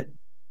about it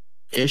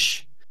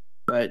ish,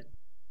 but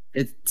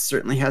it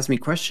certainly has me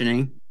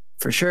questioning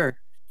for sure.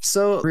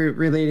 So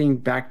relating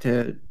back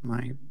to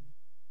my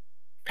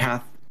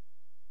path,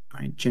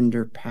 my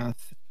gender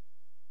path,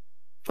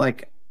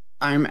 like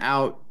I'm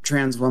out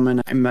trans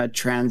woman, I'm a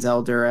trans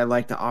elder. I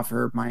like to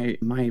offer my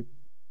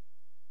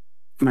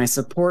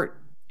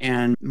support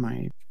and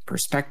my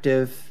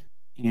perspective,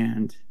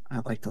 and I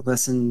like to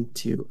listen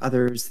to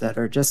others that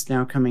are just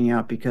now coming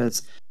out,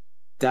 because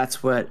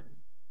that's what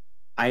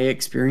I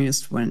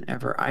experienced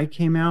whenever I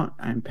came out.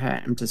 I'm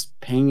just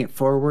paying it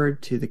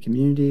forward to the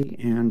community,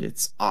 and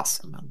it's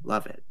awesome. I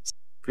love it. It's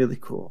really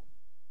cool.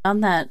 On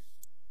that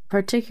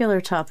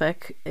particular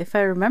topic, if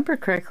I remember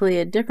correctly,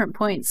 at different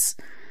points,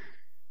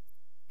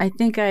 I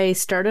think I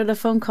started a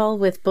phone call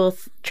with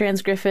both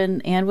Trans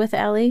Griffin and with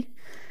Allie,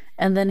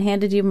 and then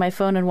handed you my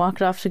phone and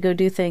walked off to go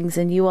do things,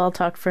 and you all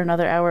talked for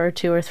another hour or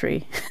 2 or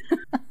 3.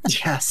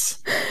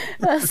 Yes.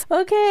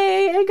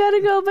 Okay, I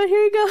gotta go, but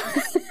here you go.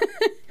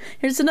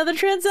 Here's another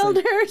trans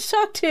elder to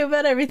talk to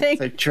about everything.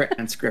 It's like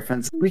Trans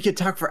Griffins. We could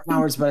talk for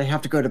hours, but I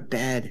have to go to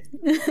bed.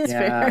 That's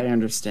fair. I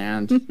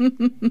understand.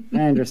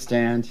 I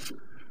understand.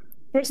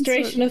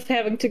 Frustration of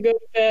having to go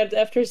to bed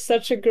after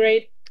such a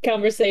great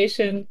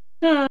conversation.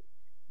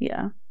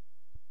 Yeah.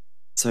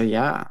 So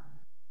yeah.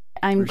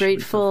 I'm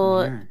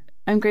grateful,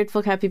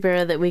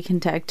 Capybara, that we can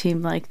tag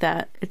team like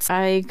that.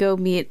 I go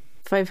meet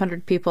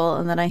 500 people,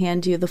 and then I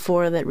hand you the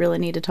 4 that really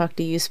need to talk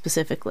to you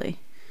specifically.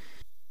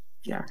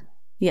 Yeah.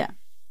 Yeah.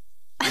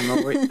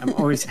 I'm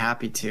always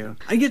happy to.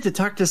 I get to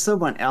talk to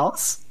someone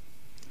else.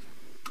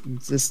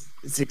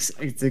 It's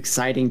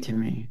exciting to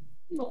me.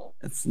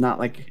 It's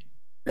not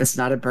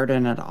a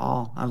burden at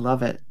all. I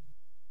love it.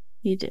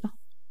 You do.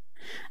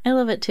 I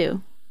love it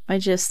too.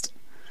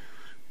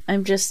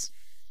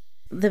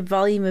 The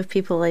volume of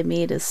people I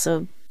meet is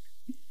a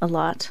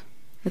lot.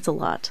 It's a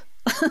lot.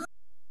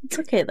 It's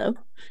okay though.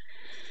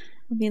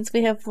 It means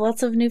we have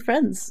lots of new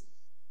friends,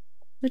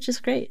 which is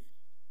great.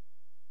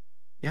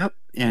 Yep.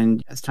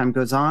 And as time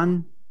goes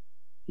on,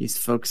 these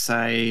folks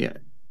I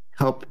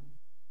help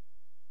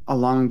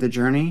along the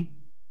journey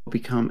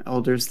become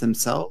elders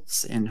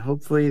themselves, and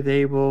hopefully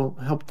they will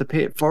help to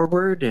pay it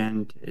forward,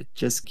 and it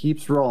just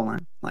keeps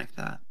rolling like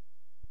that.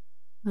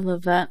 I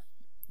love that.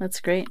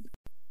 That's great.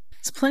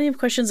 There's plenty of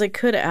questions I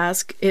could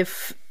ask. I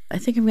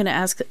think I'm going to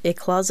ask a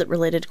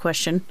closet-related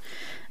question,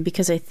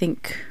 because I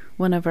think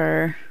one of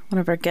our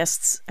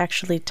guests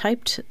actually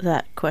typed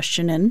that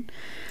question in.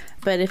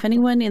 But if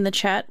anyone in the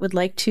chat would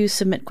like to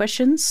submit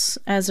questions,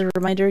 as a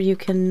reminder, you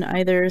can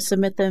either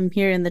submit them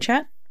here in the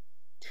chat,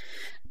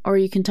 or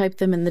you can type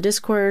them in the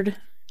Discord,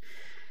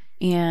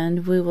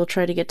 and we will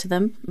try to get to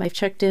them. I've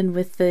checked in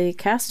with the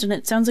cast, and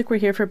it sounds like we're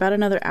here for about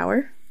another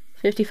hour,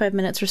 55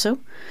 minutes or so.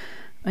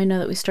 I know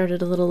that we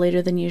started a little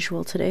later than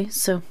usual today,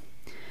 so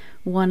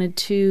wanted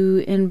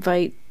to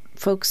invite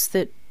folks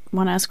that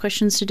want to ask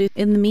questions to do.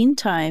 In the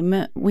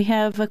meantime, we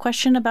have a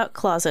question about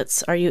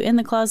closets. Are you in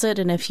the closet?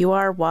 And if you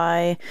are,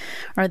 why?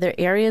 Are there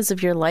areas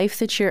of your life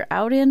that you're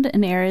out in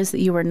and areas that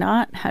you are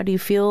not? How do you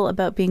feel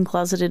about being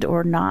closeted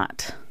or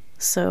not?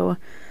 So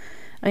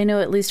I know,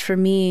 at least for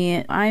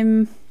me,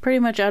 I'm pretty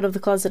much out of the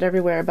closet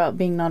everywhere about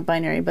being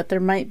non-binary, but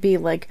there might be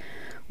like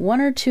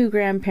 1 or 2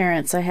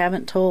 grandparents I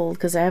haven't told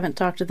because I haven't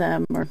talked to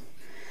them, or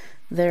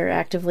they're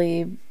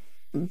actively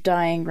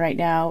dying right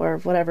now, or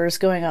whatever is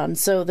going on.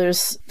 So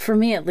for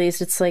me at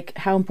least, it's like,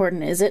 how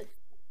important is it?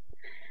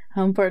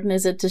 How important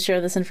is it to share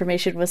this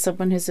information with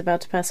someone who's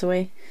about to pass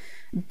away?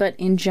 But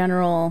in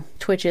general,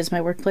 Twitch is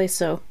my workplace,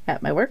 so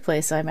at my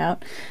workplace I'm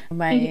out.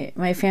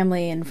 My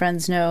family and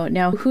friends know.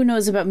 Now, who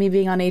knows about me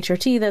being on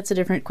HRT? That's a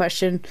different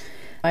question.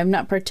 I'm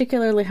not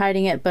particularly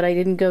hiding it, but I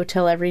didn't go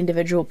tell every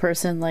individual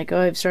person like,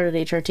 oh, I've started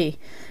HRT.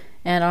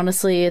 And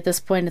honestly, at this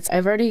point,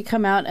 I've already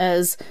come out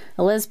as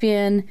a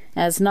lesbian,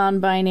 as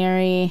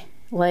non-binary,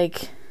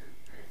 like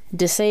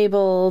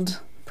disabled,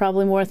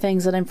 probably more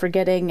things that I'm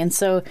forgetting. And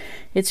so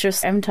it's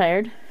just, I'm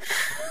tired.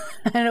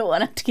 I don't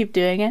want to keep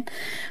doing it.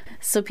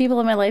 So people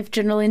in my life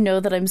generally know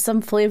that I'm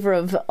some flavor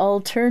of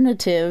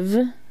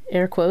alternative,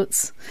 air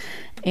quotes.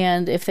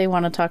 And if they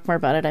want to talk more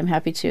about it, I'm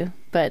happy to.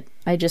 But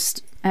I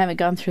haven't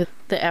gone through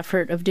the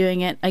effort of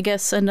doing it. I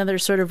guess another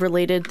sort of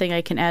related thing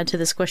I can add to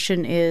this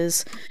question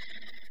is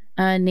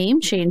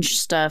name change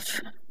stuff.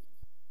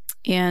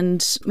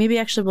 And maybe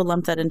actually we'll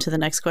lump that into the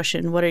next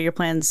question. What are your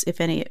plans,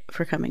 if any,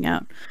 for coming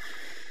out?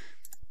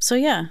 So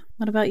yeah,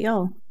 what about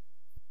y'all?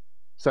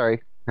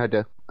 Sorry, I had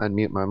to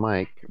unmute my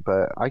mic,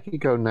 but I could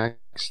go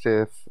next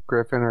if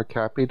Griffin or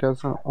Cappy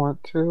doesn't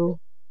want to.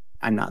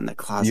 I'm not in the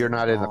closet. You're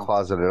not in the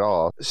closet at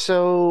all.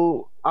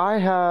 So I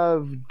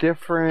have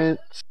different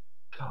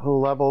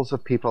levels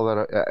of people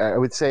that I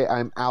would say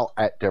I'm out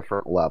at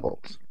different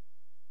levels.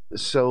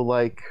 So,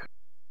 like,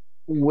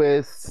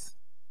 with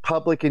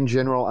public in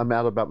general, I'm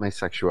out about my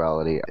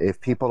sexuality.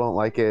 If people don't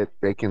like it,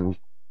 they can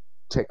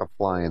take a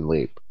flying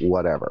leap,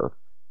 whatever.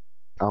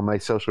 On my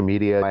social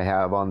media, I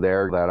have on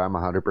there that I'm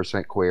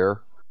 100%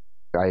 queer.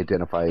 I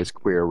identify as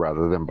queer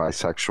rather than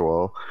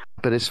bisexual.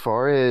 But as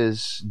far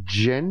as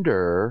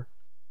gender,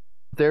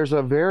 there's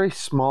a very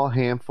small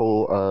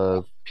handful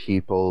of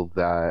people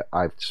that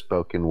I've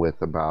spoken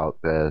with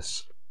about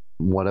this.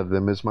 One of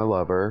them is my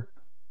lover,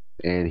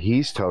 and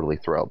he's totally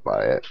thrilled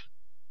by it.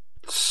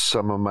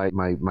 Some of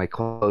my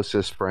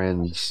closest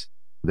friends,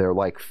 they're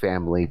like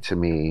family to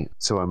me.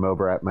 So I'm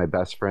over at my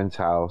best friend's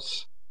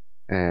house,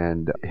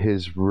 and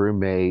his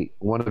roommate,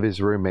 one of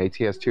his roommates,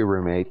 he has two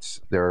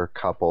roommates. They're a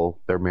couple,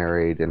 they're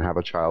married and have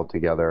a child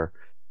together.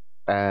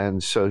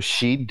 And so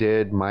she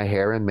did my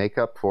hair and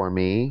makeup for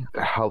me,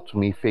 helped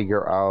me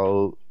figure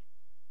out,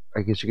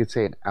 I guess you could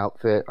say, an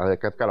outfit.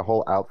 Like, I've got a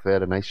whole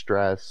outfit, a nice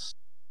dress,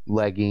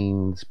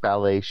 leggings,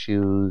 ballet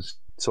shoes.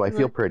 So I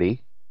feel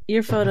pretty.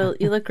 Your photo,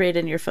 you look great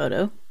in your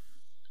photo.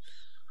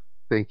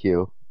 Thank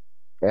you.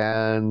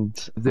 And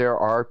there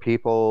are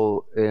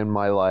people in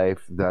my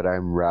life that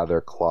I'm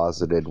rather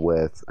closeted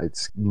with.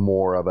 It's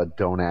more of a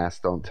don't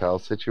ask, don't tell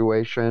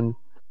situation.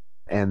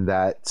 And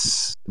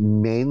that's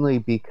mainly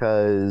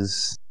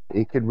because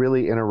it could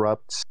really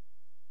interrupt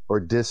or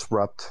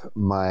disrupt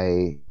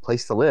my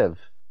place to live.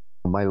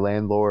 My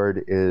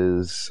landlord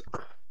is,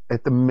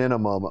 at the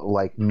minimum,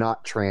 like,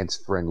 not trans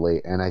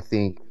friendly, and I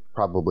think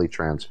probably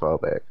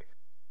transphobic.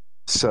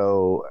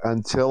 So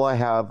until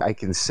I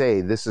can say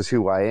this is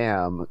who I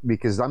am,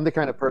 because I'm the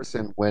kind of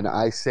person, when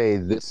I say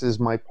this is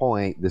my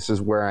point, this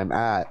is where I'm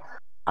at,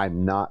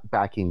 I'm not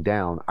backing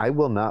down. I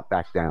will not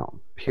back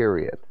down,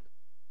 period.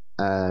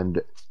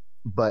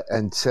 But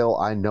until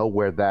I know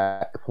where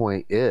that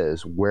point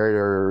is,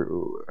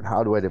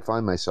 how do I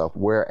define myself?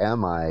 Where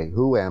am I?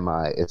 Who am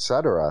I?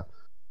 Etc.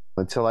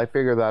 Until I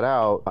figure that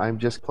out, I'm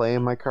just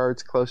playing my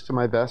cards close to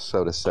my vest,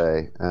 so to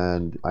say,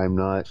 and I'm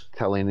not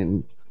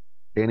telling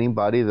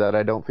anybody that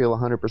I don't feel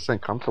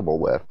 100% comfortable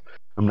with.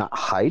 I'm not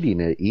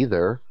hiding it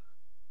either,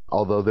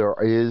 although there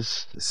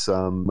is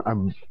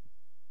I'm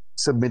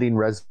submitting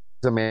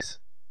resumes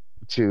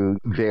to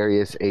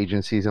various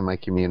agencies in my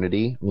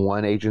community.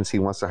 One agency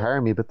wants to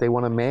hire me, but they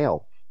want a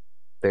male.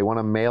 They want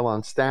a male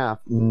on staff.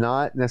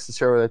 Not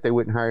necessarily that they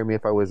wouldn't hire me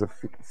if I was a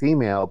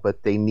female,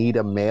 but they need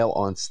a male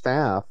on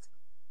staff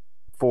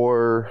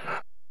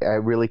I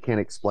really can't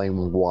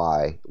explain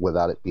why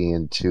without it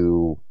being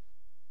too...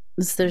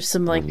 Is there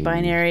some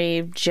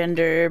binary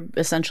gender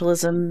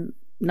essentialism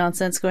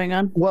nonsense going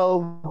on?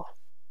 Well,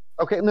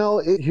 okay,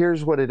 no,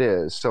 here's what it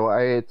is. So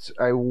it's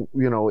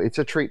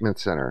a treatment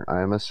center.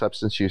 I'm a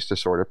substance use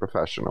disorder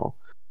professional.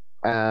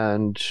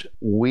 And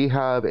we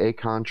have a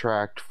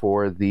contract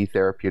for the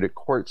therapeutic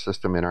court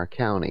system in our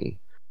county.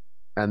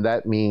 And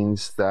that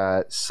means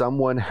that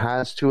someone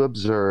has to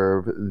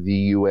observe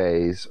the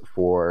UAs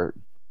for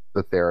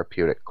the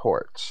therapeutic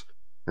courts.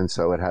 And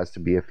so it has to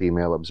be a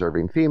female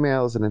observing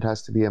females, and it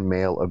has to be a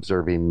male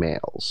observing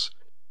males.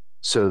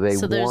 So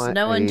there's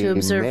no one to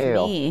observe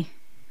me.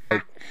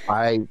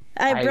 I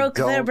broke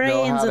their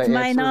brains with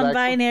my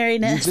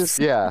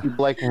non-binariness.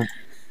 Like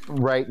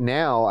right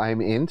now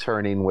I'm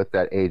interning with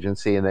that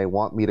agency, and they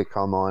want me to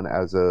come on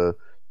as a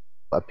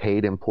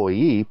paid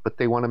employee, but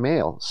they want a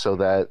male so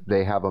that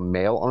they have a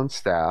male on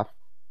staff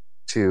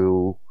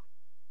to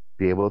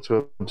be able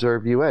to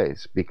observe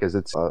UAs, because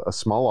it's a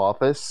small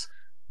office.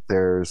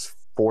 There's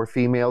 4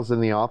 females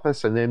in the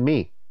office and then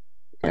me.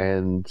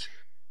 And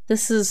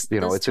this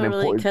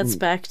totally cuts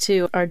back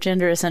to our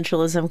gender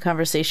essentialism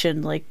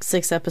conversation like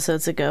 6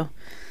 episodes ago.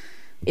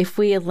 If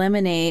we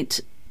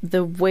eliminate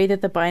the way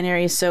that the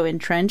binary is so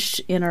entrenched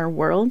in our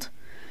world,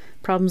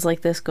 problems like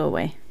this go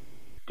away.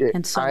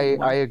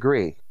 I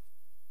agree.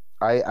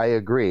 I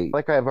agree.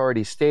 Like I've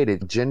already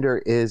stated, gender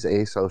is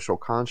a social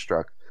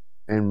construct.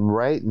 And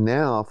right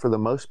now, for the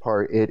most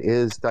part, it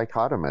is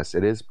dichotomous.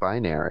 It is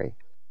binary.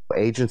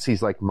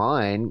 Agencies like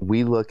mine,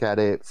 we look at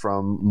it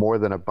from more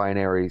than a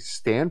binary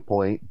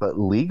standpoint, but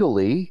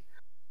legally,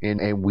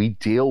 and we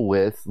deal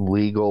with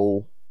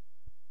legal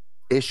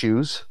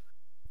issues.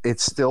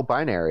 It's still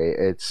binary.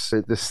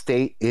 The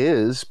state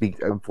is,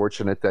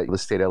 unfortunate that the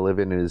state I live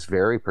in is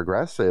very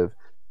progressive.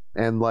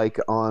 And like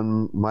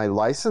on my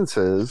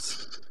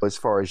licenses, as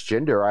far as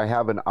gender, I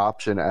have an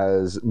option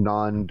as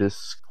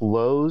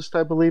non-disclosed,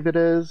 I believe it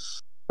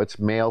is. It's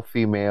male,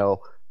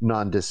 female,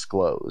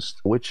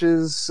 non-disclosed, which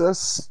is a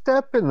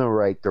step in the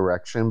right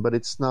direction, but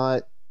it's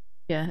not.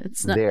 Yeah,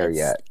 it's not there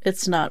yet.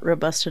 It's not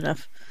robust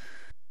enough.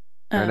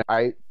 And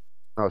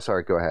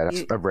sorry, go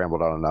ahead. I've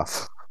rambled on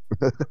enough.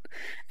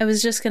 I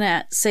was just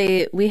gonna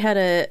say, we had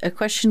a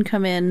question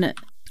come in.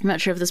 I'm not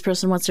sure if this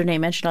person wants their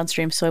name mentioned on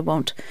stream, so I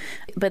won't.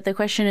 But the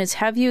question is,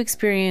 have you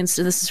experienced,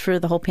 and this is for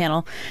the whole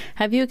panel,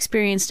 have you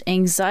experienced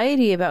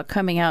anxiety about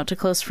coming out to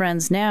close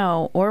friends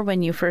now or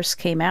when you first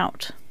came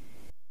out?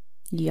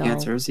 Y'all. The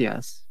answer is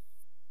yes.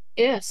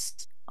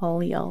 Yes.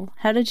 All y'all.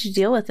 How did you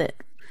deal with it?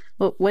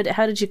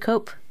 How did you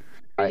cope?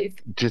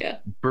 Just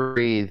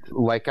breathe.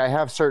 Like, I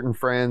have certain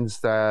friends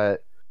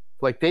that,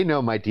 like, they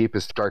know my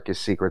deepest,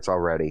 darkest secrets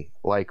already.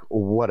 Like,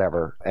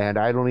 whatever. And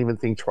I don't even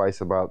think twice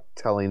about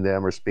telling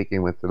them or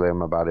speaking with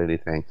them about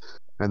anything.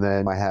 And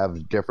then I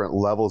have different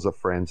levels of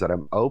friends that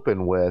I'm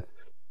open with.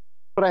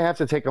 But I have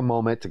to take a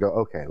moment to go,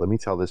 okay, let me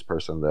tell this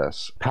person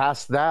this.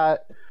 Past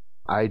that,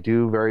 I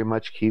do very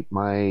much keep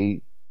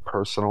my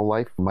personal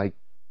life.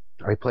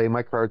 I play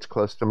my cards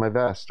close to my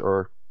vest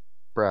or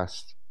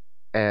breast.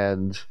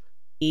 And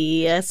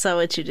yeah, I saw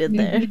what you did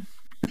there.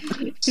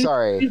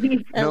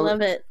 sorry. I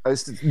love it.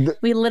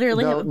 We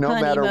literally have a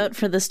pun emote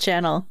for this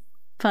channel.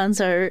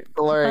 Puns are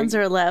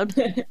allowed.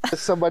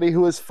 As somebody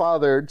who has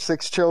fathered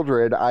 6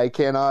 children, I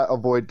cannot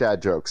avoid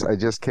dad jokes. I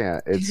just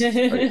can't.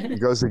 It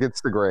goes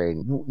against the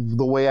grain.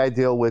 The way I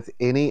deal with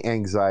any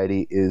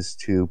anxiety is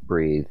to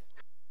breathe.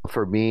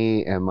 For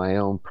me and my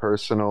own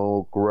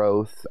personal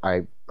growth,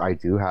 I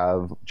do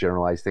have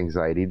generalized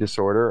anxiety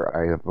disorder.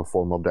 I have a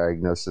formal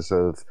diagnosis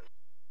of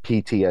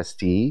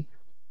PTSD.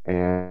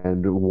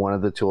 And one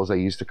of the tools I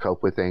use to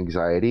cope with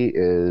anxiety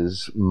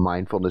is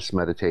mindfulness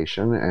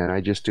meditation. And I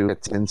just do a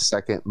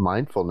 10-second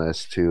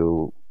mindfulness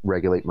to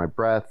regulate my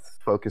breath,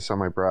 focus on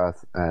my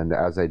breath. And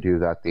as I do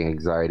that, the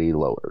anxiety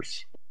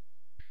lowers.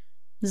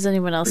 Does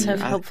anyone else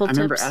have helpful tips?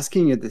 I remember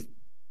asking you this.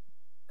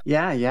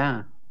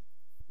 Yeah.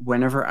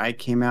 Whenever I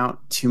came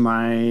out to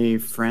my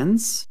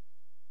friends,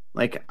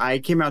 like, I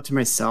came out to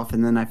myself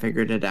and then I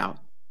figured it out.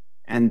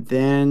 And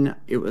then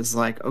it was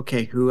like,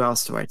 okay, who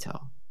else do I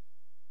tell?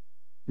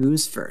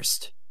 Who's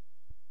first?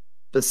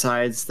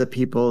 Besides the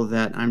people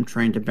that I'm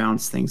trying to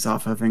bounce things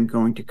off of and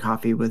going to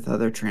coffee with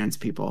other trans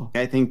people.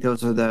 I think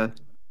those are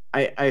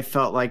I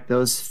felt like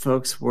those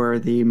folks were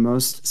the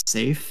most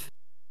safe.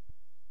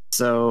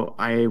 So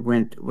I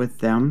went with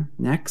them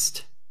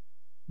next.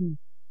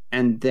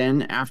 And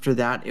then after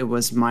that, it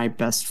was my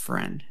best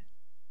friend.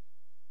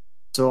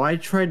 So I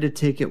tried to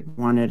take it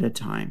one at a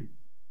time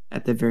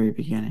at the very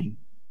beginning,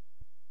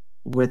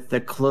 with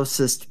the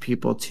closest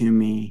people to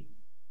me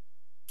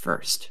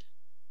first.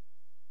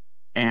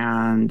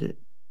 And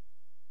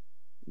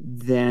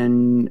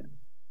then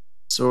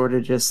sort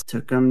of just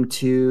took them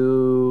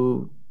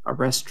to a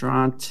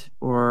restaurant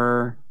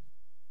or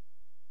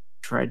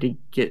tried to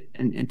get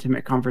an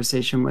intimate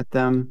conversation with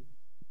them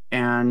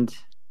and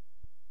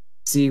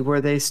see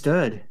where they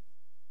stood.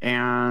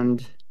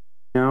 And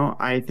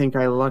I think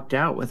I lucked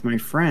out with my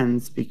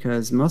friends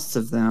because most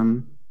of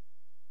them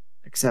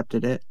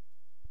accepted it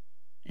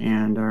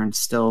and are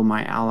still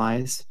my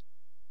allies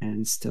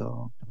and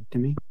still talk to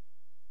me.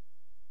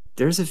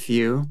 There's a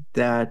few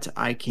that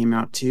I came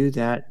out to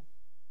that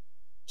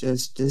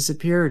just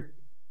disappeared.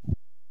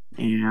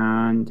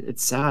 And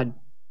it's sad.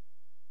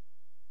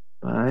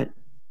 But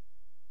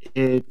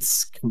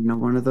it's kind of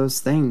one of those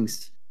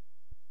things.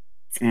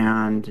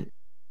 And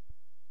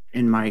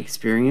in my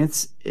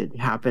experience, it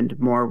happened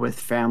more with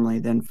family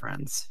than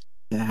friends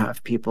to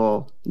have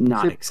people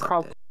not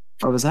accept it.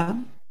 What was that?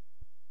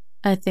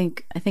 I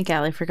think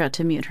Allie forgot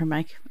to mute her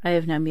mic. I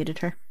have now muted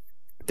her.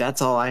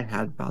 That's all I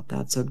had about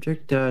that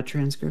subject.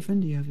 Trans Griffin,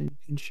 do you have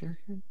anything to share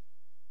here?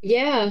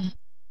 Yeah,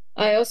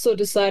 I also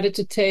decided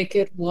to take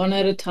it one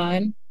at a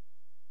time.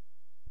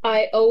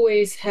 I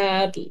always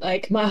had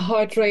like my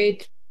heart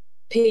rate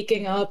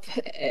peaking up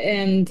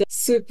and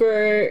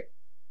super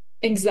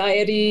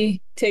anxiety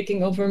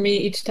taking over me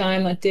each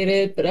time I did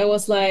it. But I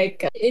was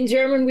like, in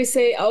German we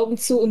say Augen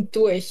zu und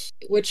durch,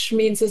 which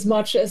means as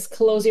much as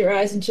close your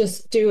eyes and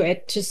just do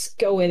it, just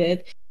go with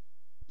it,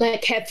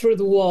 like head through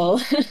the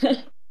wall.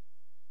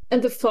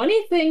 And the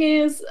funny thing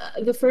is,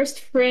 the first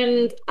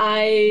friend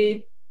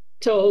I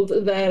told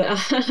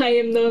that I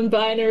am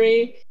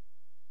non-binary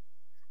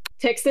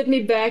texted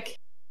me back,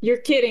 "You're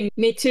kidding,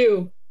 me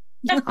too."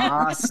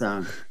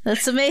 Awesome.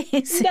 That's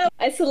amazing. So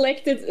I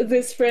selected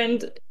this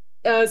friend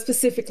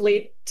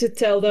specifically to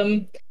tell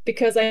them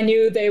because I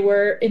knew they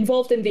were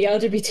involved in the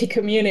LGBT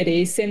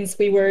community since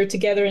we were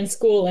together in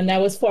school and I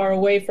was far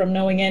away from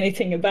knowing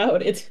anything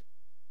about it.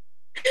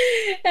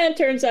 And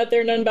turns out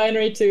they're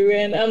non-binary too,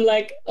 and I'm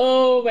like,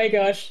 oh my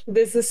gosh,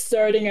 this is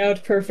starting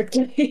out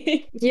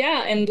perfectly.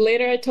 Yeah, and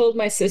later I told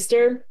my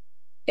sister,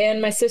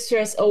 and my sister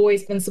has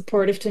always been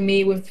supportive to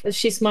me.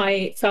 She's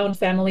my found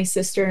family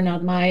sister,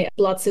 not my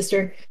blood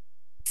sister.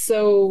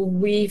 So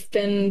we've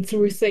been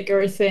through thick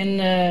or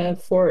thin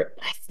for,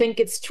 I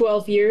think it's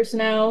 12 years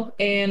now.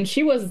 And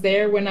she was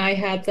there when I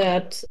had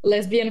that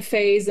lesbian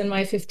phase in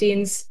my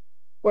 15s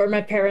where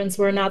my parents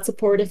were not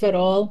supportive at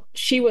all.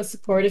 She was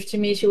supportive to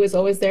me. She was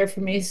always there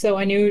for me. So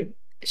I knew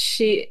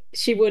she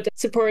would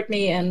support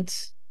me and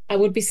I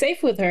would be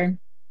safe with her.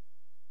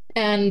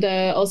 And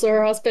also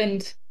her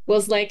husband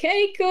was like,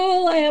 hey,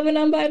 cool, I have a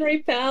non-binary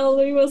pal.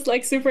 He was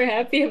like super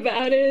happy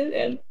about it.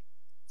 And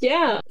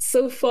yeah,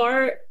 so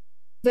far,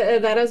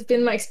 that has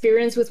been my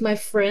experience with my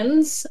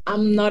friends.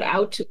 I'm not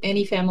out to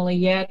any family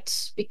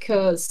yet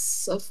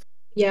because of,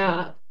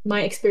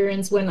 my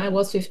experience when I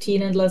was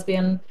 15 and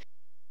lesbian.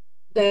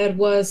 That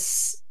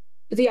was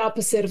the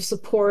opposite of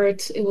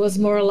support. It was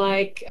more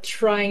like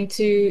trying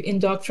to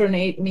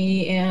indoctrinate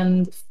me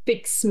and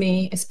fix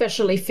me,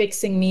 especially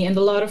fixing me, and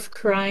a lot of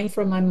crying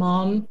from my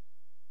mom.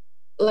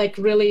 Like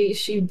really,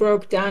 she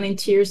broke down in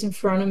tears in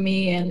front of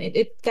me, and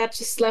it that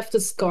just left a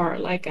scar.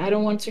 Like I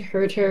don't want to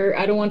hurt her.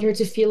 I don't want her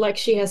to feel like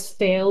she has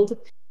failed,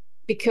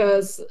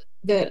 because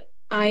that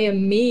I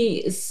am me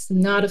is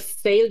not a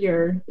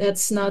failure.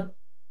 That's not,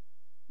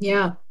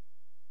 yeah.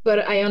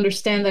 But I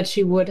understand that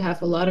she would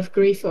have a lot of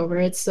grief over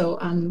it, so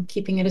I'm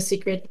keeping it a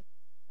secret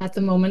at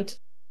the moment.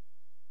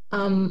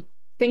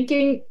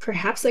 Thinking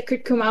perhaps I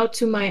could come out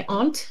to my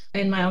aunt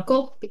and my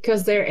uncle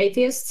because they're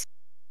atheists.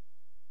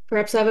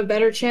 Perhaps I have a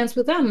better chance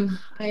with them.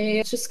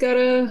 I just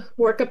gotta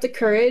work up the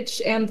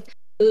courage and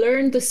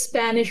learn the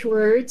Spanish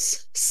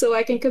words so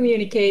I can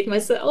communicate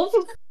myself.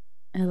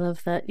 I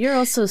love that. You're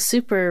also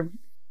super,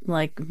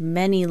 like,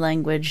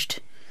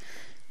 many-languaged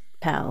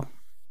pal.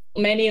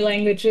 Many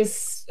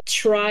languages,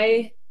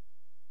 trilingual.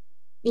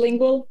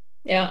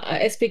 Yeah,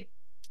 I speak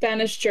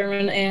Spanish,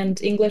 German, and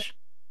English.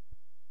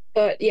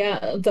 But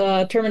yeah,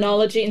 the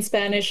terminology in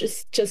Spanish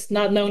is just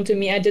not known to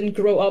me. I didn't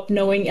grow up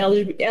knowing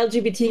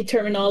LGBT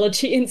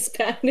terminology in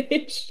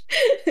Spanish.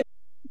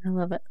 I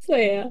love it. So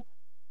yeah.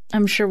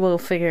 I'm sure we'll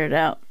figure it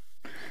out.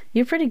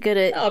 You're pretty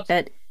good Oh.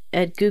 at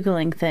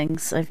Googling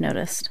things, I've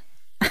noticed.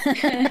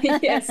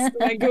 Yes,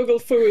 my Google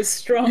foo is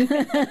strong.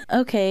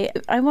 Okay,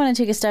 I want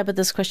to take a stab at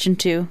this question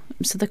too.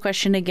 So the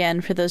question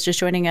again, for those just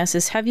joining us,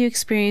 is have you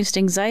experienced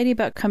anxiety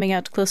about coming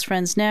out to close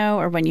friends now,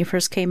 or when you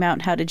first came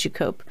out, how did you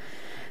cope?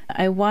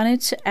 I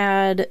wanted to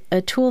add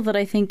a tool that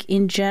I think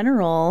in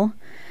general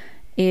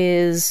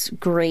is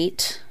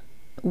great,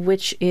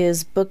 which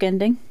is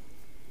bookending.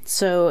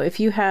 So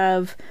if you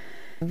have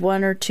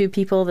one or two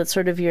people that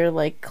sort of your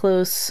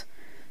close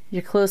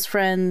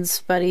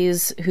friends,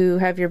 buddies who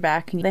have your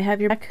back and they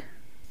have your back,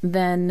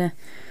 then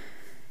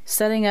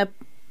setting up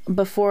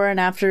before and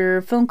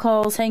after phone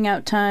calls,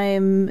 hangout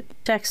time,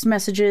 text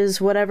messages,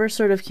 whatever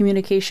sort of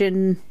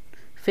communication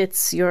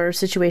fits your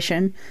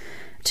situation,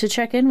 to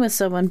check in with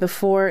someone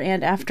before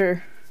and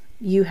after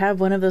you have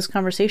one of those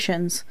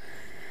conversations.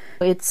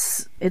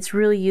 It's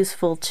really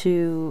useful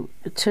to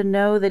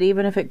know that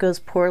even if it goes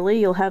poorly,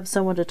 you'll have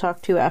someone to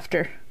talk to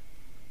after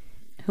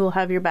who will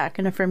have your back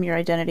and affirm your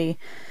identity.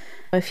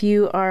 If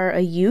you are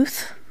a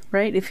youth,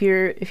 right? If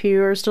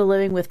you're still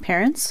living with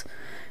parents,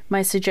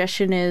 my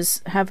suggestion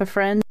is have a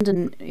friend,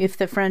 and if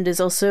the friend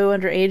is also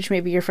underage,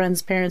 maybe your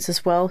friend's parents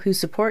as well, who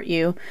support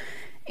you,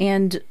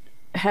 and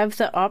have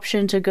the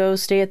option to go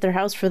stay at their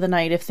house for the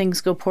night if things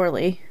go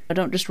poorly.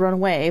 Don't just run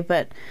away,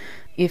 but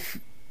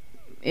if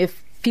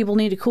people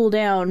need to cool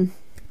down,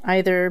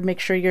 either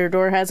make sure your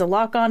door has a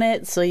lock on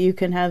it so you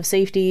can have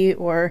safety,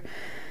 or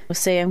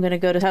say, I'm going to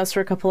go to the house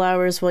for a couple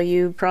hours while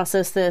you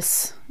process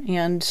this,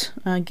 and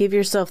give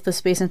yourself the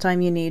space and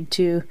time you need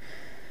to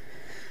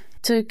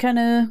kind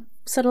of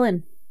settle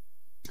in.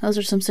 Those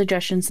are some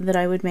suggestions that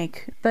I would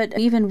make. But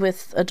even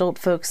with adult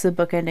folks, the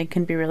bookending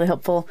can be really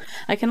helpful.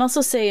 I can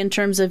also say, in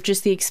terms of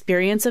just the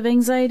experience of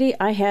anxiety,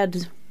 I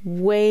had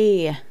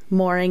way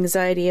more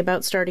anxiety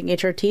about starting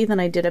HRT than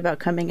I did about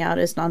coming out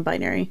as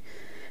non-binary.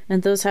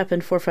 And those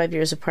happened 4 or 5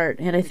 years apart.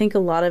 And I think a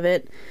lot of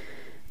it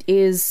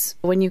is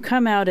when you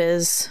come out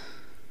as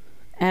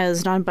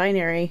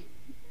non-binary,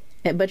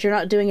 but you're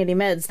not doing any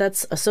meds,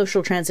 that's a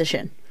social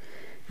transition,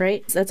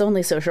 right? That's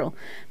only social.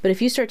 But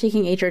if you start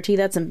taking HRT,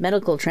 that's a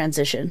medical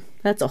transition.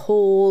 That's a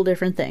whole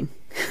different thing.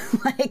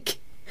 Like,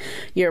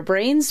 your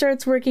brain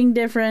starts working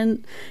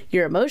different,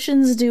 your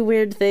emotions do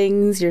weird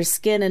things, your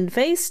skin and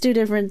face do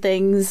different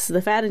things,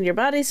 the fat in your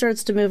body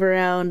starts to move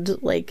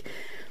around, like,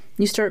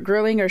 you start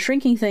growing or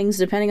shrinking things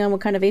depending on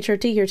what kind of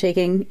HRT you're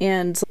taking,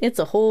 and it's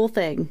a whole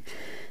thing.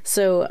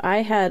 So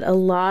I had a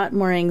lot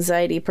more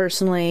anxiety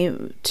personally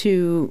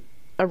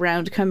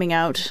around coming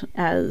out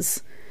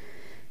as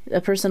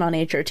a person on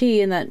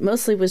HRT, and that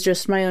mostly was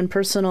just my own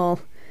personal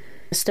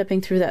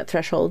stepping through that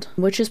threshold,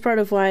 which is part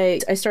of why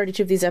I start each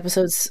of these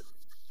episodes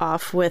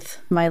off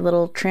with my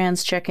little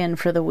trans check-in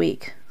for the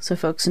week, so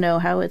folks know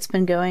how it's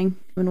been going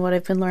and what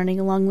I've been learning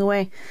along the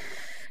way.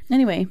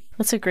 Anyway,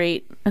 that's a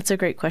great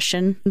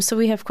question. So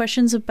we have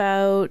questions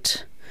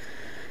about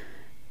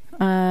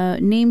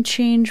name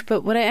change,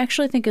 but what I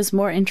actually think is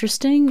more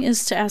interesting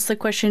is to ask the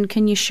question,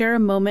 can you share a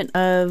moment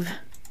of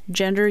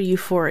gender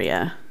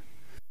euphoria?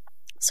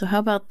 So how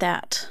about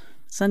that?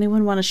 Does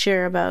anyone want to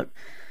share about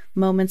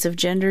moments of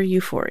gender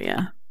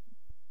euphoria?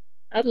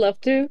 I'd love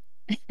to.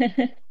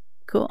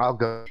 Cool. I'll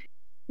go.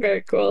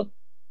 Very cool.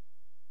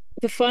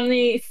 The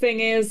funny thing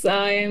is,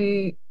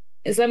 I'm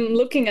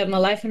looking at my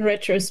life in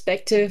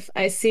retrospective,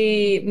 I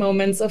see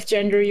moments of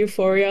gender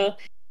euphoria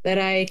that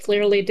I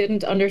clearly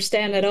didn't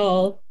understand at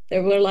all. They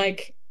were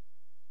like,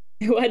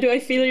 why do I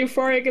feel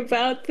euphoric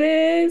about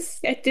this?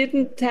 I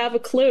didn't have a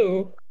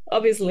clue,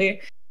 obviously.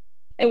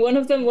 And one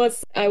of them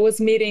was I was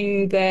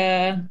meeting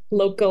the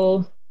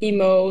local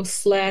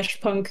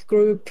emo/punk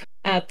group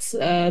at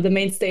the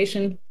main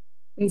station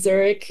in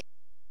Zurich.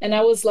 And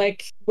I was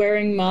like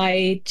wearing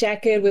my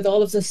jacket with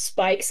all of the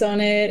spikes on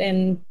it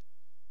and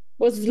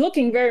was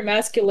looking very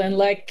masculine,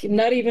 like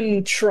not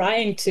even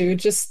trying to.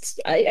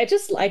 Just I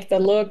just liked the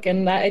look,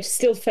 and I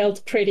still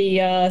felt pretty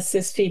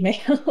cis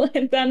female.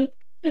 And then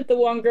the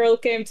one girl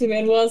came to me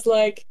and was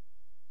like,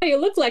 "Oh, you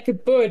look like a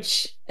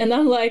butch," and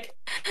I'm like,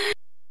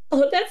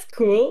 "Oh, that's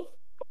cool,"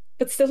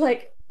 but still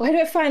like, why do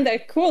I find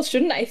that cool?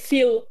 Shouldn't I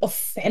feel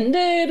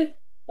offended?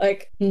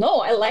 Like,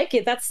 no, I like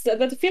it. That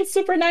feels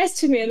super nice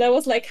to me. And I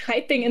was like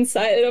hyping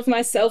inside of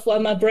myself while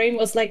my brain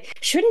was like,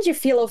 shouldn't you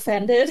feel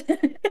offended?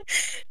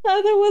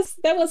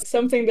 That was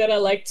something that I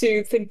like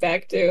to think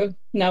back to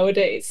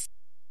nowadays.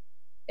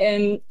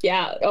 And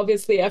yeah,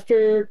 obviously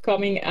after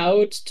coming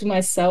out to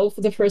myself,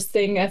 the first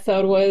thing I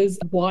thought was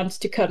I want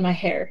to cut my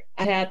hair.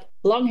 I had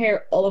long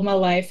hair all of my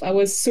life. I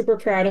was super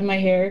proud of my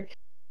hair.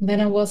 And then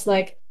I was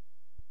like,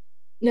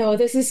 no,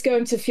 this is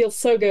going to feel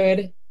so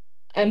good.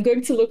 I'm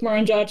going to look more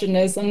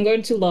androgynous. I'm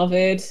going to love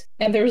it.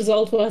 And the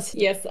result was,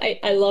 yes,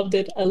 I loved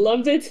it. I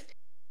loved it.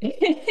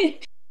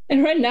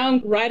 And right now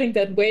I'm riding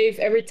that wave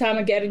every time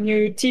I get a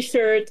new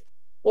t-shirt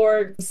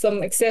or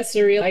some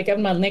accessory. I got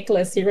my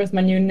necklace here with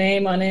my new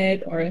name on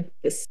it, or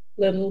this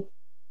little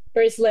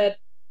bracelet.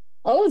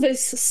 All of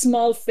these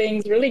small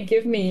things really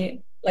give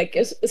me like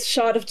a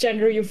shot of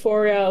gender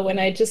euphoria when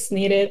I just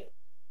need it.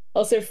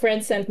 Also, a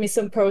friend sent me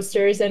some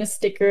posters and a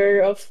sticker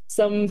of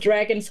some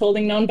dragons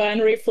holding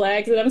non-binary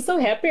flags, and I'm so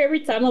happy every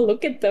time I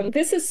look at them.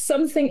 This is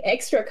something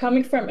extra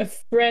coming from a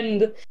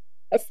friend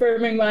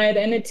affirming my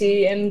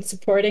identity and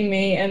supporting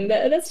me, and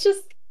that's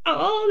just,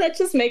 oh, that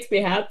just makes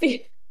me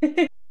happy.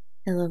 I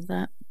love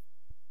that.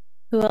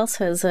 Who else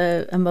has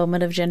a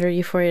moment of gender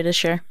euphoria to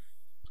share?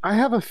 I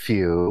have a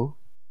few.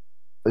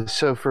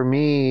 So for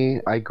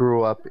me, I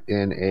grew up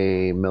in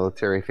a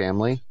military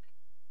family,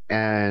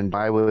 and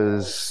I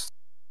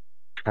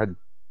had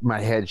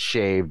my head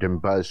shaved and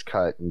buzz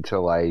cut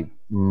until I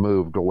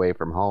moved away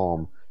from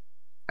home.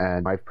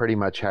 And I've pretty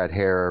much had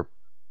hair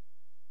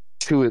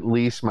to at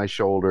least my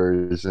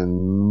shoulders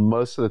and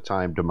most of the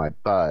time to my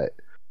butt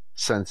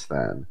since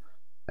then.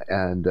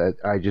 And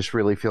I just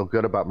really feel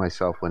good about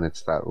myself when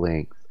it's that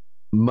length.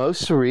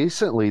 Most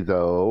recently,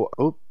 though,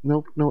 oh,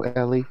 no,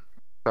 Ellie.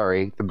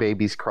 Sorry, the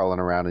baby's crawling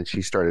around and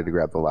she started to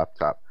grab the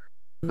laptop.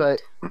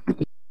 But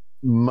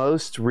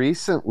most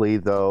recently,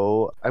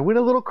 though, I went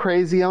a little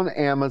crazy on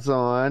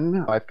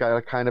Amazon. I've got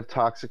a kind of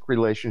toxic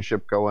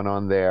relationship going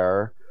on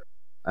there.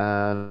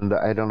 And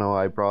I don't know,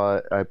 I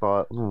bought, I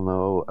don't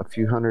know, a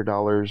few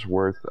 $100s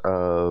worth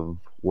of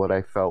what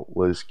I felt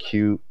was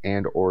cute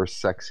and or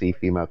sexy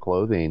female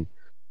clothing.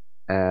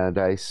 And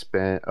I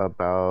spent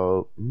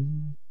about,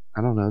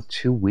 I don't know,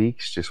 2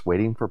 weeks just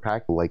waiting for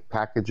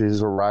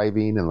packages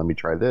arriving, and let me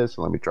try this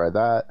and let me try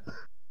that.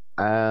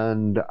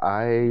 And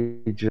I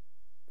just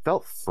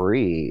felt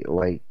free,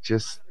 like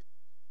just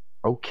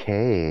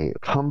okay,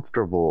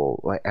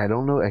 comfortable. Like, I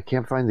don't know, I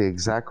can't find the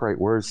exact right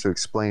words to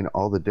explain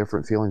all the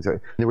different feelings.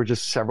 There were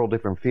just several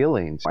different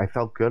feelings. I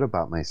felt good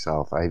about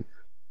myself. Like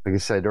I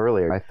said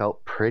earlier, I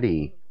felt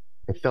pretty.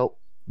 I felt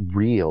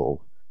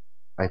real.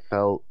 I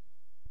felt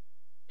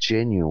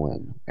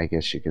genuine, I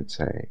guess you could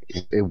say.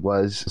 It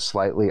was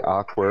slightly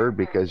awkward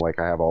because like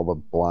I have all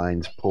the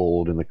blinds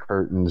pulled and the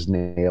curtains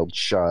nailed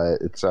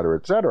shut, etc.,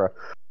 etc.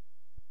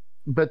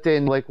 But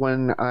then like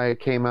when I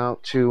came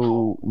out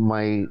to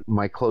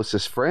my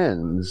closest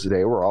friends,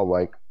 they were all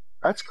like,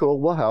 that's cool,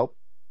 we'll help.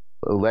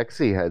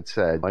 Lexi had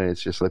said, and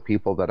it's just the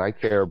people that I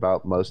care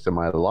about most in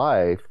my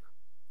life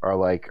are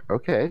like,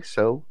 okay,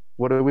 so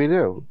what do we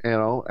do? You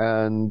know,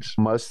 and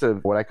most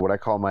of what I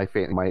call my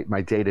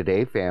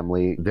day-to-day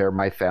family, they're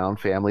my found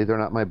family. They're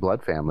not my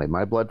blood family.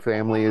 My blood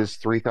family is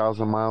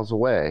 3,000 miles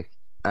away.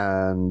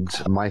 And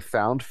my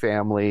found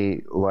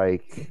family,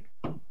 like,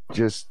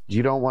 just,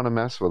 you don't want to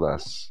mess with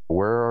us.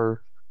 We're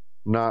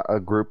not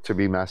a group to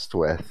be messed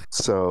with.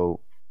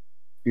 So,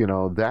 you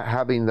know, that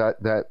having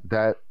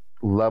that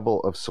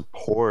level of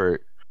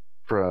support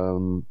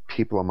from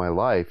people in my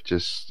life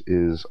just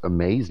is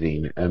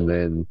amazing. And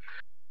then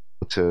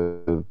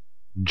to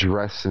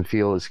dress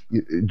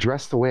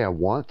the way I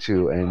want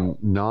to,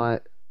 and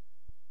not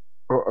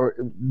or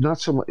not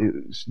so much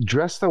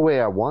dress the way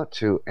I want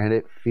to, and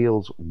it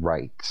feels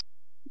right,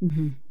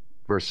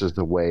 versus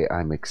the way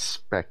I'm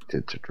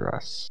expected to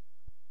dress.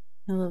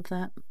 I love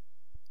that.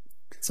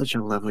 Such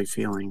a lovely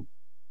feeling.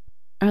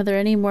 Are there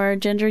any more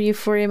gender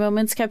euphoria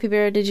moments?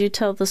 Capybara, did you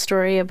tell the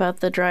story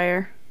about the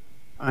dryer?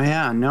 Oh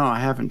yeah, no, I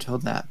haven't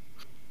told that.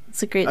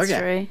 It's a great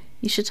story.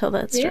 You should tell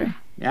that story.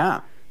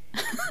 Yeah.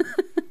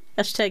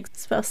 Hashtag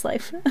spouse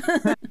life.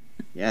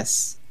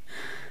 Yes.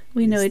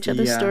 We know each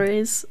other's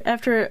stories.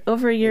 After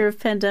over a year of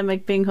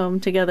pandemic being home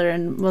together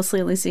and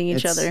mostly only seeing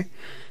each other,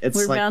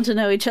 we're bound to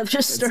know each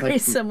other's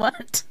stories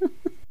somewhat.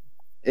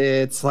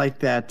 It's like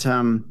that,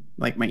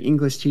 like my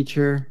English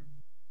teacher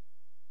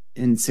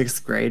in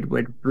 6th grade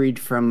would read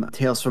from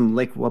tales from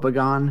Lake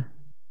Wobegon,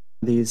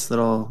 these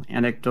little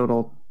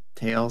anecdotal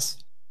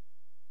tales.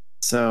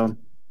 So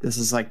this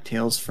is like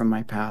tales from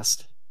my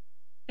past,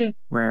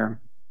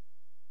 where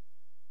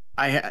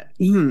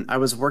I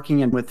was working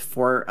in with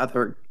four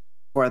other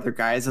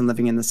guys and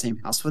living in the same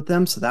house with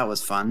them, so that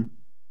was fun.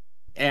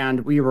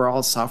 and we were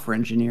all software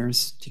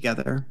engineers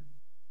together.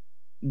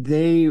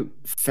 They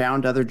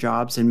found other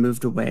jobs and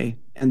moved away,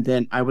 and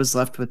then I was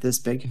left with this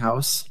big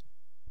house.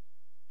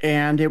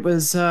 And it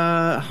was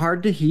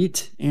hard to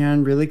heat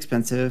and really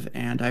expensive,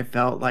 and I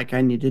felt like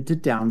I needed to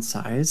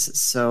downsize.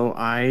 So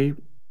I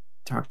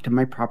talked to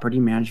my property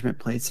management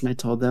place, and I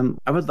told them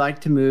I would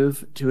like to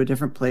move to a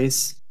different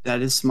place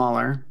that is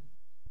smaller.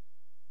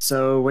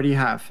 So what do you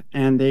have?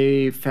 And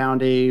they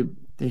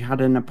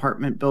had an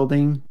apartment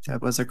building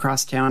that was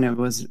across town. It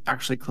was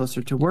actually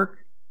closer to work.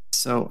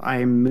 So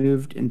I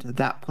moved into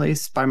that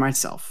place by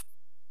myself.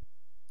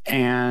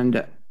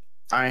 And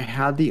I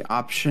had the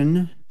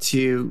option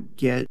to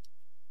get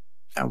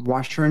a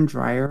washer and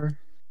dryer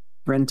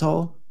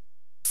rental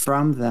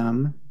from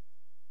them,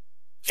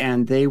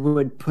 and they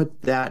would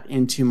put that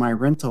into my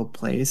rental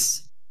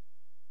place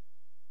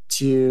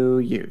to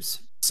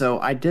use. So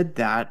I did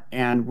that,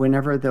 and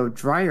whenever the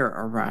dryer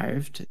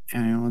arrived,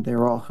 and they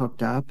were all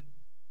hooked up,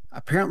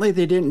 apparently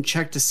they didn't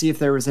check to see if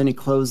there was any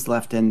clothes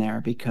left in there,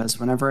 because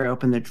whenever I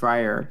opened the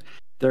dryer,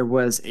 there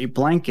was a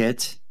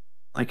blanket,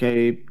 like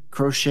a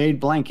crocheted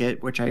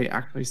blanket, which I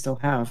actually still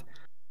have,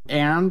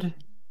 and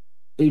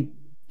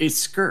a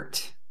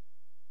skirt,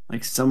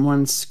 like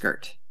someone's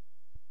skirt.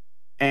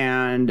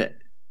 And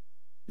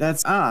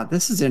that's,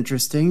 this is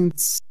interesting.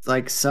 It's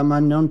like some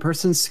unknown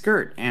person's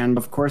skirt. And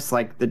of course,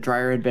 like the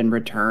dryer had been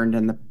returned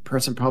and the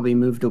person probably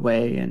moved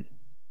away. And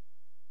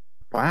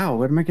wow,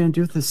 what am I going to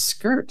do with this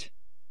skirt?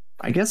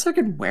 I guess I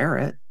could wear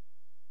it.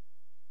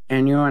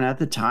 And, and at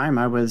the time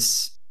I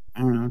was,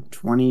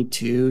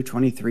 22,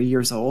 23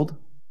 years old.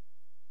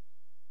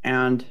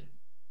 And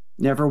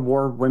never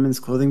wore women's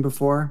clothing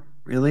before,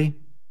 really.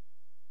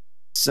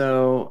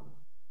 So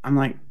I'm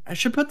like, I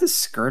should put this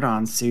skirt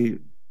on, see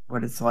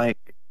what it's like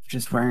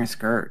just wearing a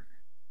skirt.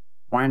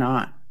 Why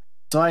not?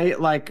 So I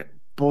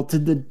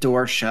bolted the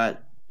door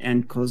shut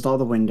and closed all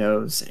the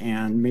windows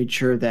and made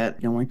sure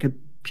that no one could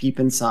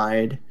peep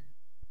inside.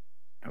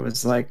 I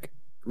was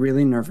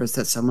really nervous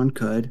that someone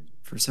could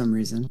for some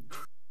reason.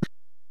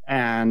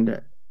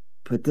 And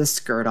put this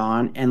skirt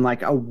on, and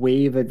a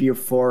wave of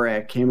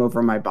euphoria came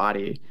over my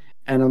body.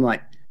 And I'm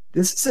like,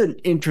 this is an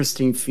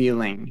interesting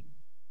feeling.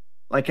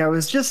 I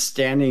was just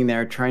standing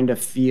there trying to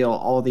feel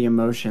all the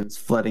emotions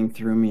flooding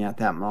through me at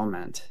that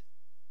moment.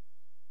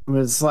 It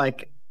was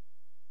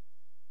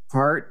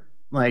part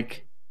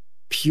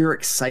pure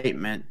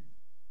excitement,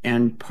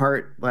 and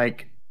part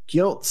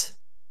guilt,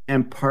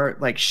 and part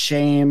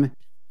shame,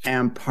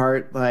 and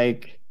part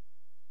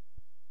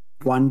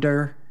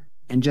wonder,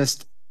 and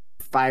just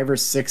 5 or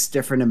 6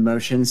 different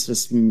emotions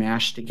just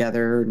mashed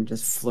together and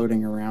just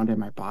floating around in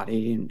my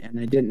body. And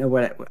I didn't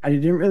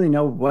really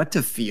know what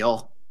to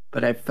feel,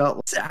 but I felt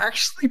it's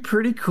actually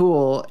pretty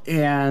cool.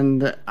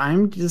 And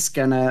I'm just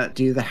gonna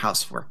do the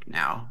housework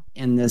now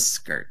in this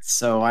skirt.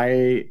 So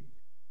I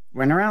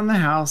went around the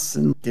house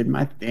and did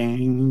my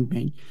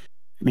thing,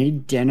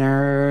 made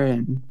dinner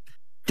and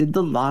did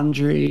the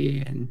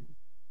laundry, and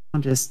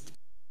just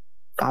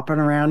bopping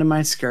around in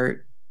my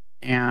skirt.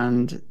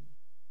 And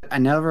I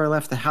never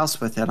left the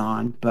house with it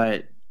on,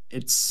 but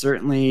it's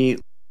certainly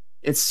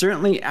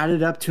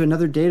added up to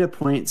another data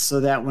point,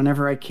 so that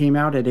whenever I came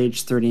out at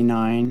age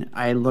 39,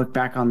 I look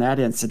back on that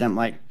incident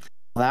well,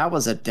 that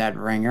was a dead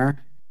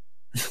ringer.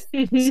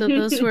 So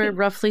those were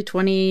roughly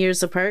 20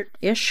 years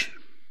apart-ish?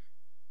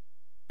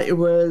 It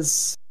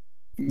was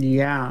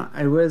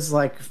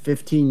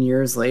 15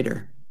 years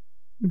later.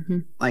 Mm-hmm.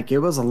 It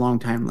was a long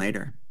time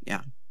later.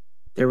 Yeah.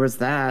 There was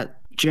that.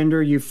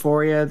 Gender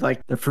euphoria,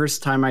 the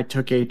first time I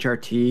took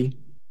HRT,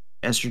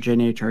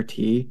 estrogen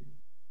HRT,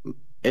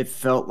 it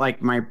felt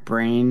like my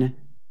brain,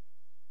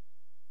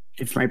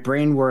 if my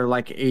brain were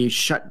a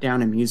shut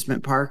down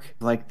amusement park,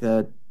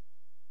 the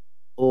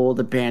old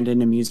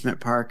abandoned amusement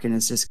park, and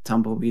it's just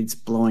tumbleweeds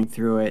blowing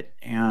through it,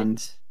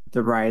 and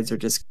the rides are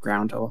just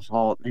ground to a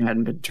halt and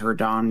hadn't been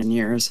turned on in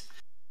years.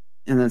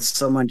 And then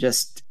someone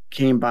just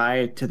came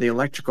by to the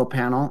electrical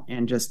panel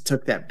and just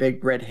took that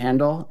big red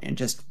handle and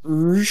just,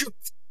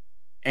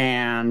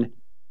 and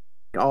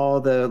all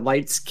the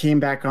lights came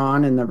back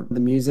on, and the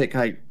music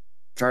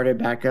started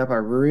back up,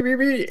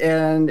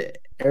 and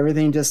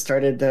everything just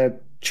started to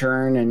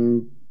churn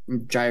and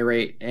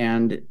gyrate.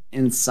 And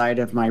inside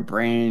of my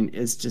brain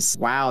is just,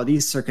 wow,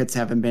 these circuits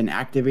haven't been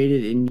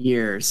activated in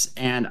years,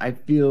 and I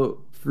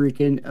feel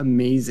freaking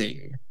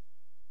amazing.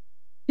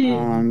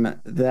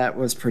 That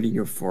was pretty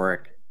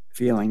euphoric.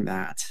 Feeling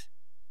that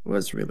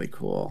was really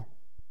cool.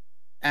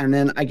 And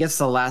then I guess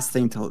the last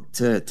thing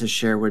to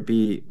share would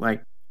be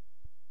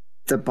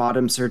the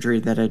bottom surgery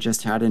that I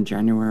just had in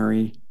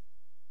January,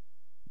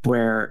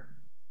 where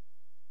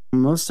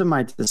most of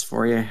my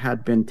dysphoria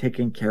had been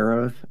taken care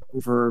of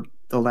over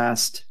the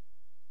last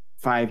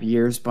 5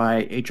 years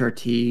by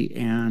HRT,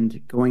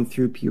 and going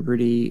through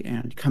puberty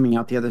and coming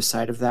out the other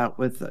side of that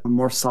with a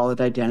more solid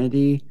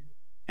identity,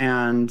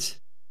 and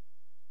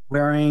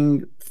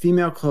wearing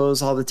female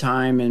clothes all the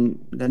time,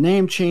 and the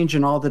name change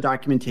and all the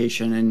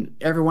documentation, and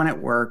everyone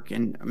at work,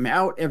 and I'm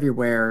out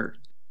everywhere.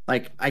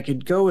 I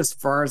could go as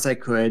far as I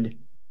could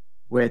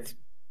with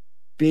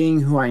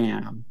being who I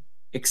am,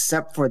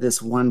 except for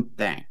this one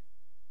thing.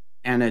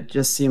 And it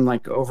just seemed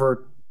like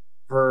over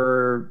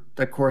for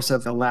the course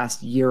of the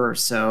last year or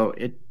so,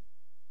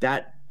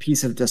 that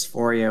piece of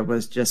dysphoria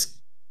was just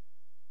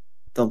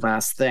the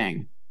last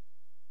thing.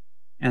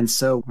 And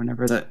so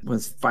whenever that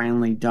was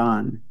finally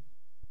done,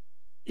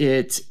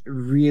 it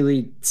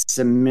really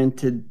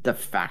cemented the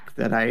fact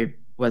that I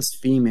was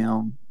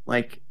female,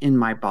 like in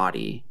my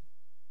body.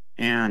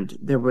 And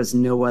there was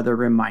no other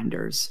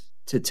reminders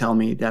to tell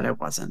me that I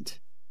wasn't.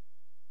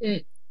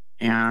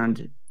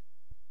 And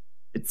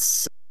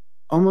it's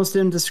almost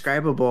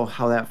indescribable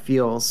how that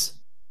feels.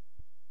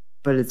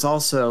 But it's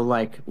also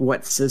like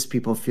what cis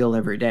people feel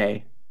every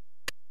day.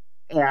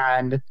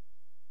 And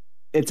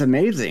it's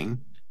amazing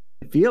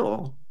to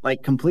feel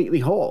like completely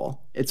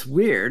whole. It's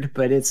weird,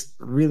 but it's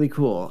really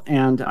cool.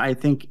 And I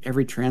think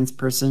every trans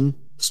person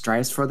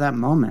strives for that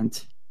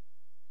moment,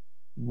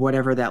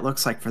 whatever that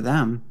looks like for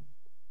them.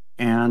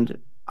 And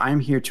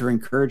I'm here to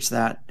encourage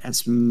that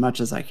as much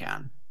as I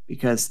can,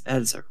 because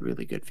that is a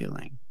really good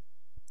feeling.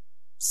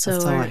 So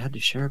that's all I had to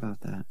share about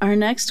that. Our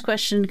next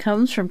question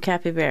comes from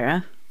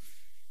Capybara.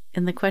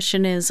 And the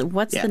question is,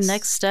 what's the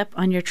next step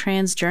on your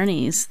trans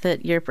journeys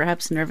that you're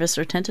perhaps nervous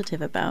or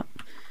tentative about?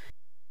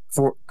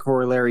 For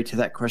corollary to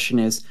that question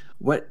is,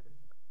 what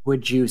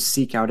would you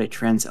seek out a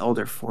trans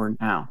elder for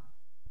now?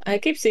 I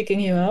keep seeking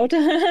you out.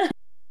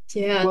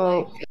 Yeah.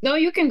 Well, no,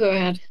 you can go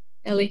ahead,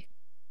 Ellie.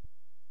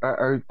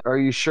 Are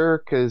you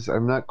sure? Because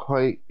I'm not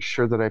quite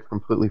sure that I've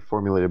completely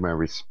formulated my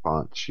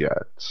response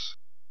yet.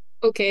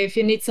 Okay, if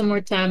you need some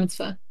more time, it's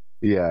fine.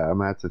 Yeah, I'm going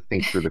to have to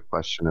think through the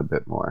question a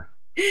bit more.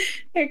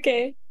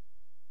 Okay.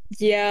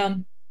 Yeah.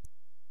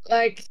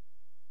 Like,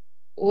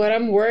 what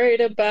I'm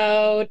worried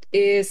about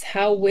is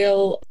how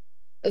will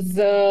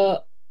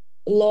the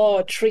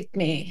law treat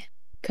me?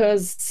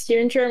 Because here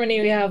in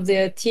Germany, we have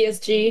the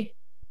TSG,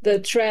 the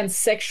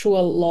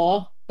transsexual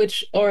law,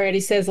 which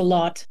already says a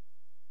lot.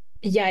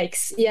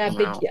 Yikes. Yeah, Wow.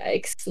 big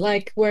yikes.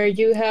 Like, where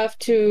you have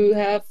to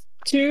have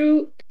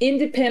 2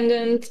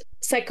 independent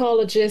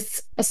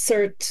psychologists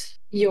assert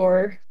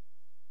your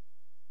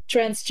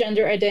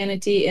transgender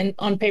identity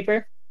on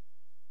paper.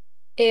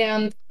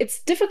 And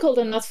it's difficult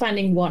in not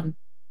finding one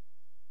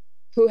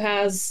who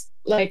has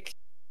like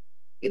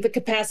the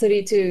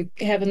capacity to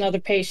have another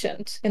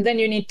patient. And then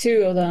you need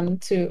 2 of them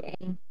to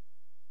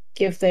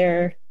give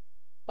their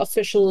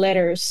official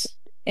letters.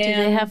 Do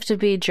they have to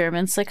be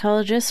German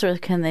psychologists, or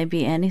can they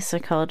be any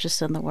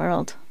psychologist in the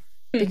world?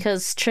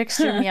 Because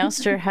Trickster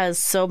Meowster has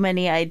so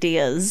many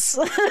ideas.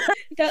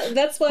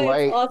 That's why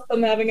it's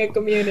awesome having a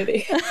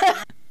community.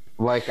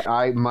 Like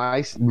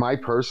my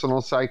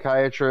personal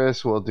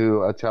psychiatrist will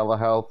do a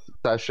telehealth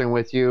session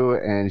with you,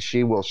 and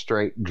she will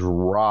straight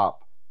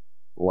drop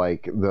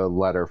like the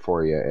letter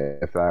for you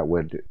if that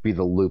would be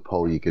the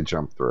loophole you could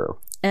jump through.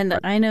 And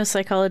I know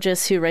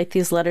psychologists who write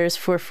these letters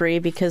for free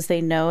because they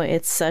know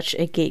it's such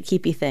a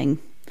gatekeepy thing,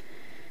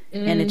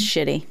 and it's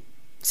shitty.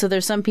 So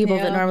there's some people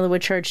that normally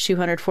would charge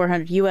 $200,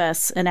 $400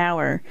 US an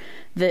hour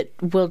that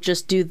will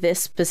just do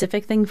this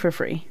specific thing for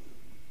free.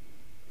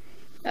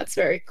 That's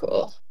very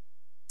cool.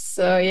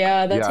 So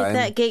yeah, that's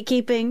that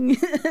gatekeeping.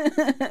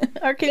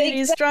 Our community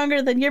is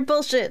stronger than your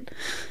bullshit.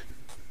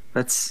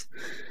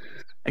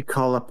 I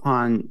call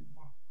upon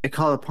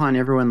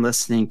everyone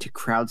listening to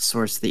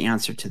crowdsource the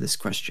answer to this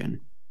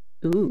question.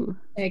 Ooh.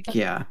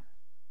 Yeah.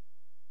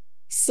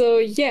 So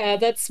yeah,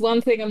 that's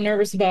one thing I'm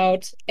nervous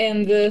about.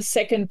 And the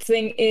second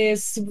thing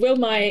is, will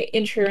my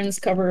insurance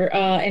cover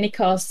any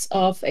costs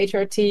of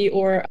HRT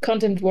or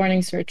content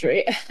warning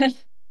surgery?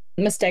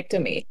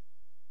 Mastectomy.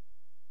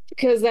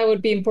 Because that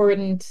would be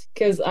important,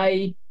 because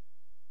I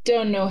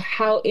don't know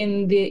how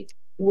in the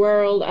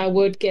world I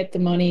would get the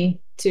money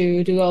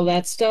to do all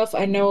that stuff.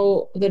 I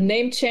know the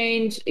name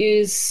change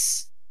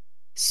is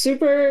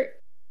super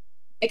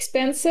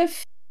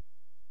expensive.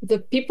 The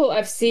people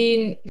I've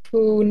seen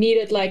who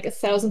needed like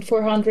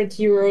 1,400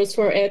 euros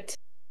for it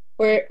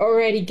were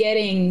already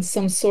getting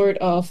some sort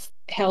of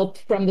help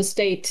from the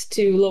state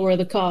to lower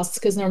the costs,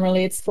 because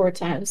normally it's 4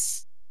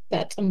 times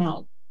that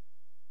amount.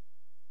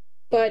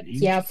 But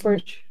for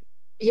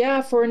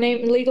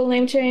legal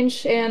name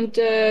change and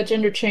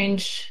gender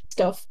change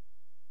stuff,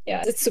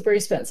 it's super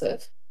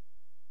expensive.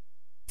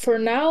 For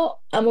now,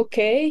 I'm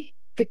okay,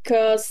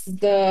 because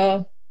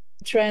the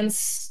German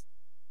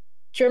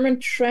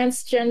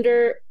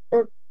transgender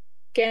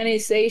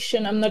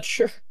organization, I'm not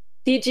sure,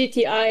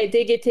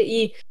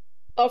 DGTI,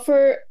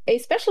 offer a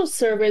special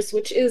service,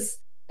 which is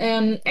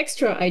an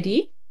extra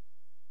ID,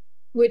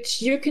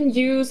 which you can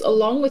use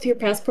along with your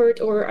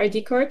passport or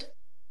ID card,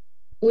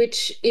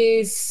 which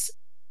is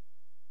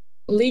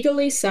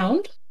legally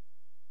sound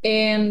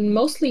and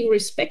mostly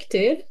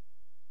respected,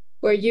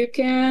 where you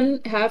can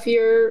have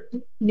your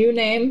new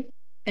name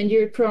and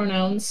your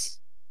pronouns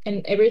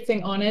and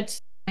everything on it,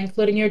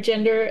 including your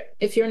gender.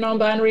 If you're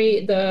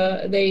non-binary,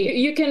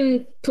 you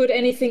can put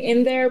anything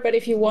in there, but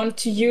if you want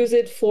to use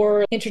it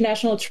for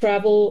international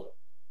travel,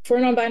 for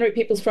non-binary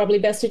people, it's probably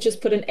best to just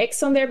put an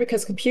X on there,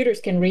 because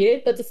computers can read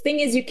it. But the thing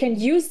is, you can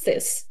use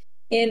this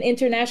in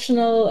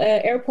international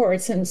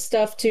airports and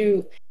stuff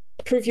to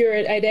prove your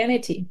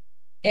identity.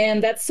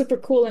 And that's super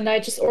cool. And I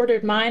just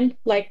ordered mine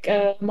like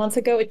a month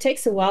ago. It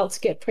takes a while to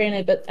get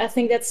printed, but I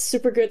think that's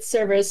super good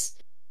service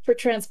for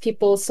trans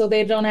people, so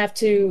they don't have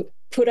to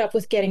put up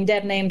with getting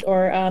dead named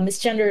or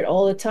misgendered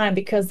all the time,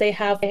 because they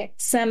have a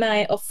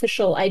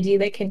semi-official ID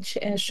they can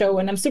show.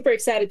 And I'm super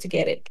excited to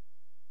get it.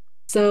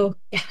 So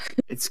yeah.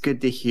 It's good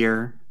to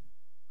hear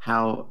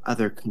how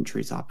other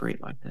countries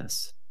operate like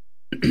this.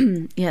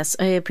 Yes,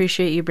 I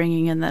appreciate you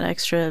bringing in that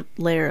extra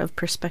layer of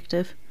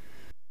perspective.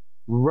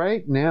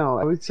 Right now,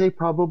 I would say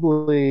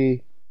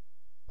probably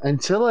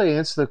until I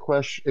answer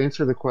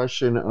the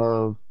question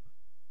of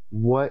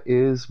what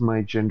is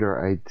my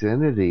gender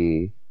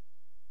identity,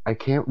 I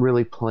can't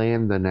really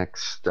plan the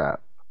next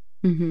step.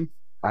 Mm-hmm.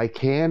 I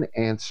can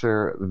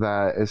answer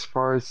that as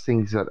far as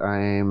things that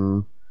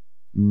I'm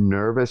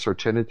nervous or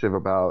tentative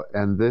about,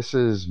 and this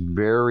is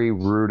very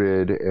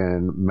rooted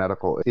in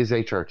medical, is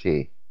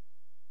HRT.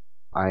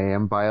 I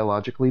am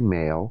biologically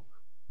male.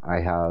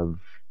 I have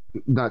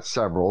not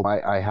several.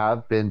 I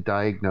have been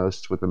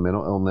diagnosed with a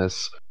mental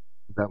illness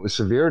that was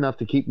severe enough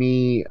to keep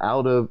me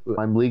out of,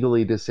 I'm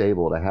legally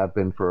disabled. I have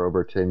been for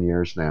over 10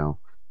 years now.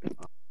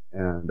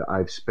 And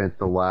I've spent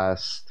the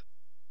last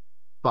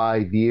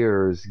 5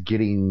 years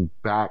getting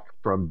back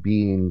from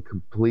being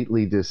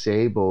completely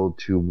disabled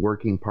to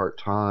working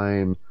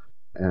part-time,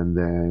 and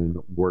then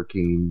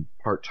working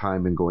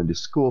part-time and going to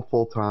school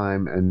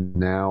full-time. And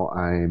now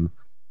I'm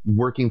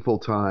working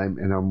full-time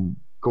and I'm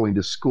going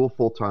to school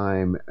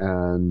full-time,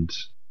 and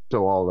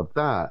so all of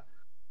that.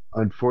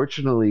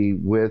 Unfortunately,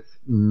 with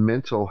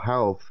mental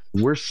health,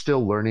 we're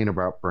still learning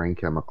about brain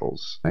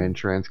chemicals. And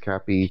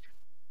Transcappy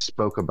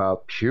spoke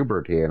about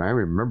puberty, and I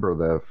remember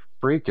the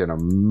freaking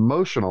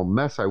emotional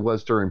mess I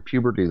was during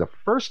puberty the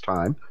first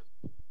time.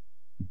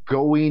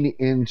 Going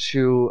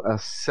into a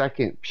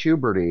second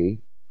puberty,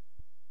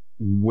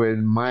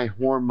 when my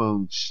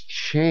hormones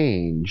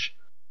change,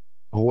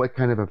 what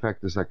kind of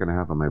effect is that going to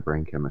have on my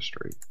brain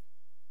chemistry?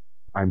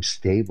 I'm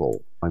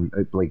stable. I'm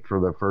like,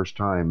 for the first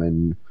time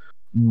in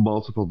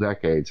multiple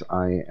decades,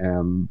 I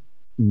am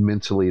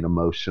mentally and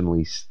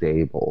emotionally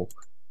stable.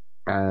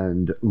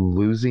 And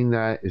losing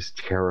that is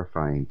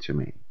terrifying to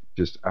me.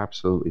 Just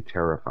absolutely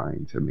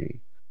terrifying to me.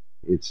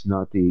 It's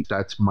not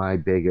that's my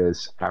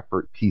biggest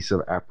piece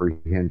of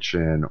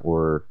apprehension,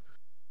 or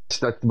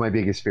that's my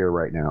biggest fear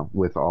right now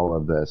with all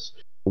of this.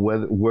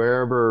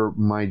 Wherever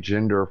my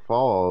gender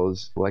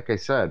falls, like I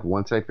said,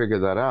 once I figure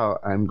that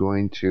out, I'm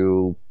going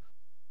to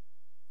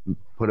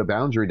put a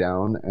boundary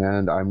down,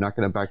 and I'm not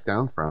going to back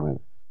down from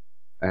it.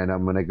 And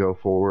I'm going to go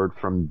forward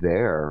from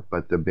there.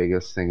 But the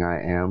biggest thing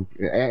and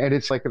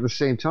it's like, at the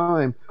same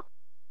time,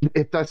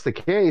 if that's the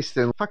case,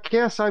 then fuck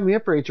yeah, sign me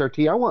up for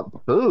HRT. I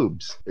want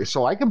boobs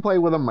so I can play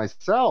with them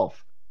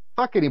myself.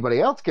 Fuck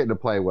anybody else getting to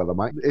play with them.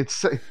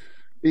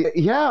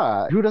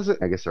 Yeah, who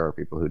doesn't? I guess there are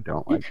people who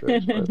don't like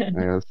this, but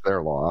it's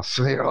their loss.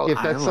 If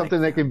that's something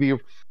that can be,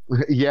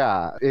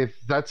 if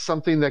that's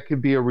something that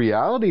could be a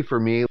reality for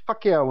me,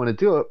 fuck yeah, I want to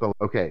do it. But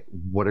okay,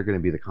 what are going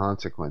to be the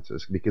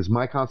consequences? Because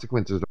my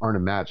consequences aren't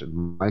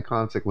imagined. My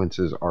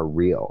consequences are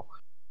real.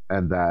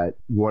 And that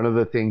one of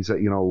the things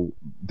that,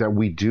 that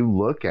we do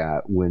look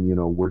at when,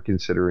 we're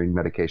considering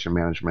medication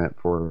management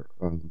for,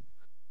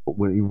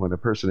 when a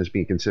person is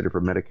being considered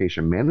for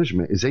medication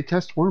management, is they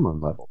test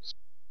hormone levels.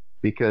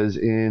 Because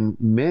in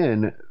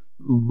men,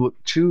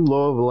 too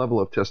low of a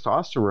level of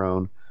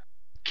testosterone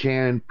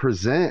can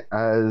present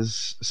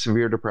as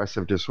severe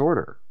depressive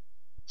disorder.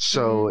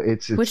 So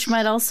it's which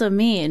might also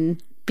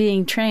mean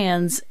being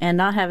trans and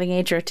not having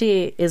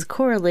HRT is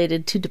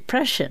correlated to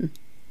depression.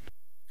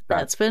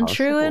 That's been possible.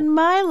 True in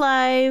my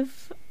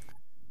life.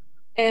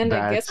 And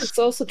I guess it's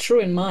also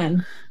true in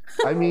mine.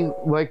 I mean,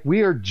 like,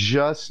 we are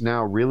just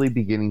now really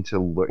beginning to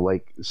look,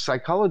 like,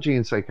 psychology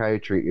and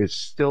psychiatry is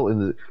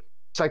still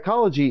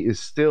psychology is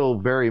still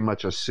very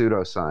much a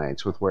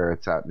pseudoscience with where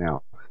it's at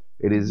now.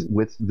 It is,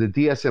 with the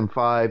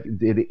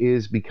DSM-5, it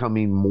is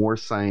becoming more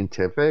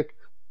scientific,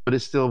 but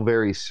it's still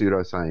very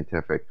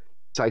pseudoscientific.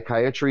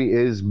 Psychiatry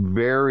is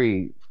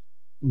very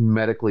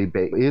medically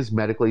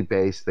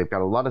based. They've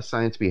got a lot of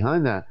science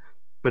behind that,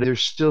 but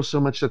there's still so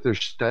much that they're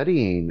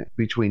studying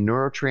between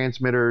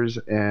neurotransmitters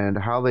and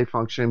how they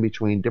function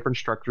between different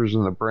structures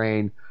in the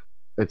brain,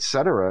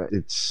 etc.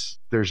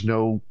 There's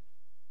no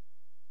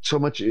so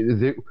much.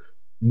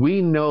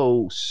 We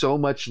know so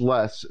much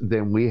less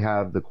than we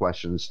have the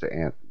questions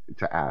to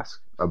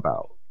ask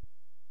about.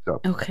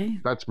 So okay,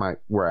 that's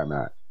where I'm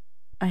at.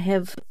 I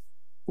have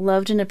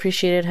loved and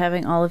appreciated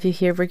having all of you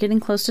here. We're getting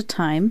close to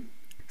time,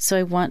 so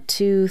I want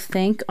to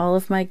thank all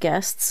of my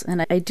guests.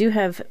 And I do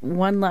have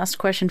one last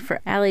question for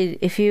Allie.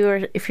 If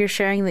you're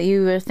sharing that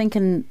you are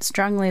thinking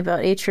strongly about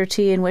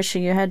HRT and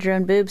wishing you had your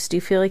own boobs, do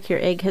you feel like your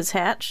egg has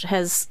hatched?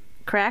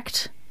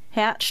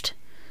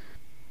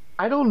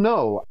 I don't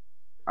know.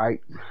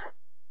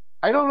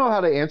 I don't know how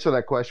to answer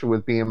that question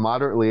with being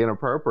moderately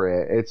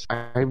inappropriate.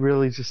 I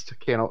really just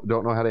don't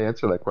know how to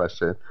answer that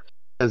question.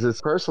 Because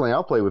it's personally,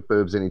 I'll play with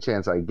boobs any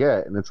chance I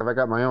get. And it's if I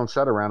got my own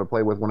set around to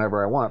play with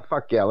whenever I want,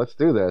 fuck yeah, let's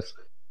do this.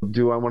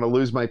 Do I want to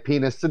lose my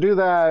penis to do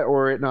that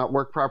or it not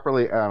work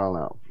properly? I don't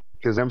know.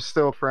 Because I'm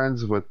still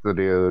friends with the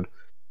dude.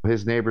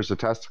 His neighbors are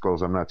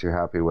testicles I'm not too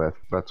happy with.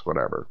 That's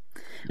whatever.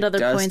 It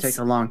does take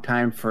a long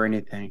time for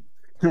anything.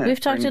 We've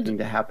talked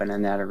to happen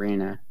in that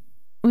arena.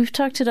 We've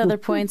talked at other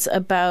points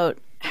about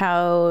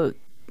how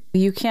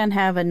you can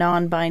have a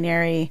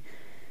non-binary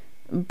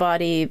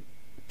body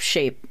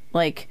shape.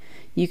 Like,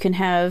 you can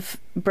have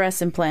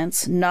breast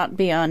implants, not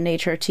be on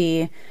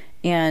HRT,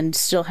 and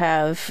still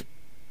have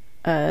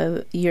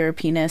your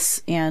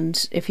penis,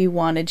 and if you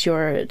wanted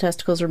your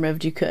testicles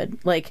removed, you could.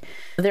 Like,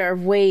 there are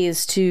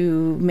ways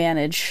to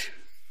manage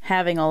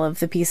having all of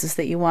the pieces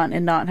that you want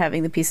and not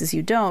having the pieces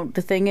you don't.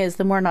 The thing is,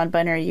 the more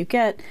non-binary you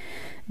get,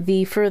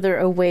 the further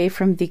away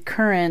from the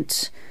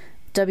current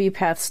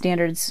WPATH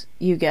standards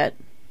you get.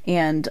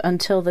 And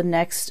until the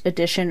next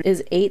edition,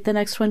 is 8 the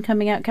next one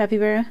coming out,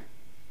 Capybara?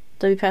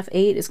 WPATH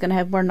 8 is going to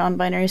have more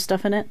non-binary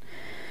stuff in it.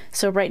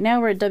 So right now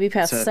we're at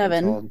WPATH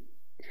 7.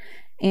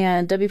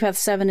 And WPATH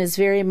 7 is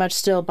very much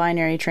still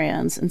binary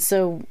trans. And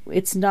so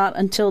it's not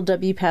until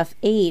WPATH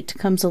 8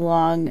 comes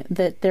along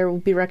that there will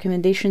be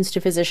recommendations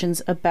to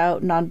physicians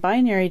about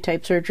non-binary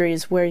type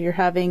surgeries where you're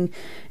having,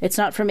 it's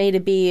not from A to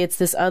B, it's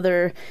this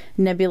other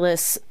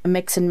nebulous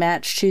mix and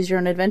match, choose your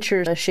own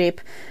adventure shape.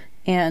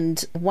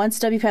 And once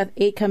WPATH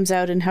 8 comes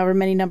out, and however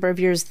many number of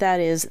years that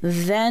is,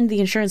 then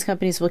the insurance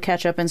companies will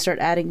catch up and start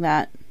adding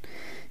that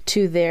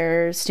to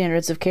their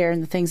standards of care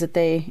and the things that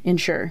they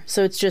insure.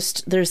 So it's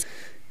just, there's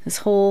this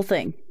whole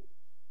thing.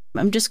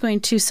 I'm just going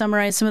to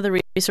summarize some of the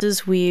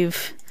resources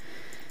we've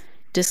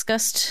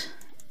discussed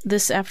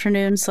this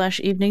afternoon /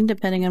 evening,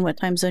 depending on what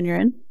time zone you're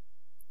in.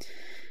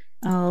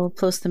 I'll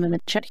post them in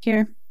the chat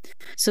here.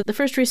 So the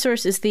first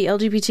resource is the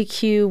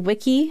LGBTQ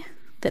wiki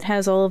that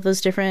has all of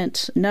those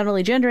different, not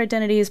only gender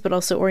identities, but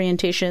also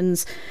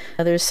orientations.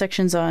 There's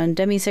sections on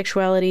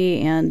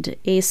demisexuality and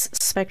ace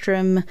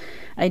spectrum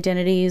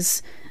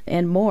identities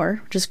and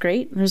more, which is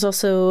great. There's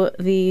also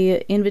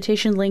the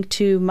invitation link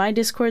to my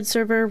Discord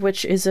server,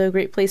 which is a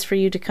great place for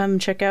you to come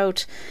check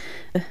out,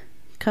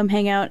 come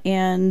hang out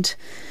and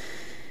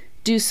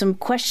do some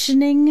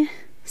questioning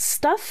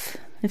stuff.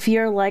 If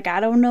you're like, I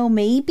don't know,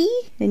 maybe,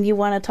 and you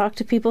want to talk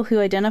to people who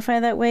identify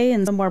that way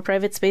in a more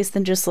private space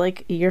than just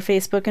like your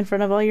Facebook in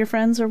front of all your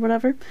friends or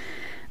whatever.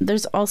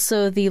 There's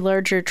also the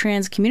larger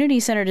Trans Community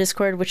Center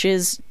Discord, which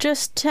is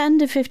just 10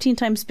 to 15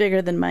 times bigger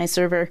than my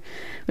server,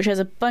 which has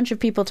a bunch of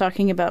people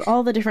talking about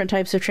all the different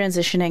types of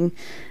transitioning.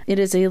 It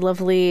is a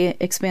lovely,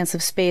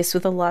 expansive space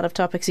with a lot of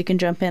topics you can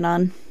jump in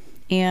on.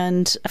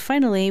 And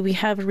finally, we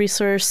have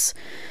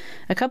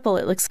a couple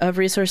of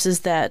resources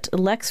that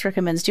Lex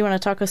recommends. Do you want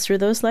to talk us through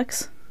those,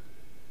 Lex?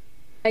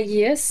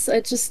 Yes, I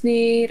just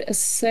need a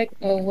sec.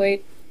 Oh,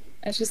 wait.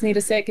 I just need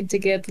a second to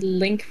get the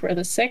link for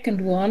the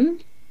second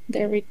one.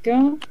 There we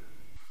go.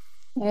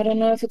 I don't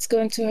know if it's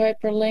going to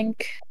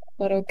hyperlink,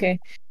 but okay.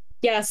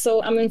 Yeah,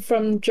 so I'm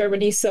from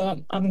Germany,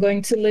 so I'm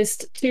going to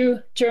list 2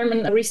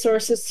 German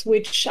resources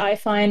which I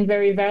find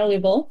very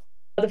valuable.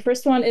 The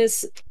first one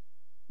is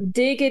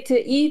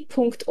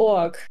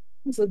dgti.org,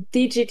 so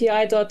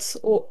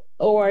dgti.org.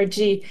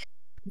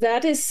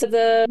 That is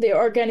the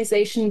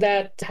organization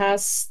that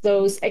has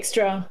those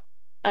extra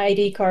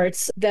ID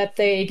cards that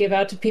they give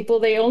out to people.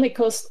 They only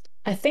cost,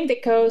 I think they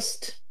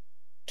cost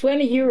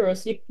 20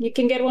 euros. You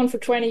can get one for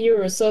 20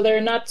 euros. So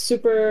they're not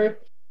super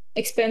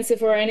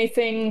expensive or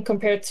anything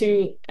compared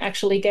to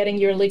actually getting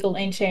your legal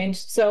name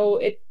changed. So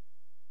it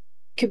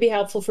could be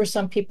helpful for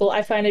some people.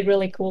 I find it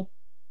really cool.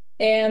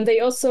 And they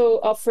also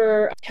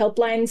offer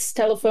helplines,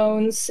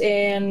 telephones,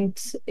 and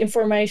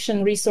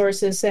information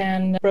resources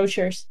and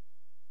brochures.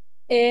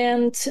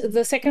 And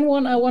the second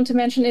one I want to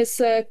mention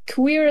is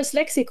Queer as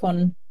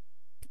Lexicon,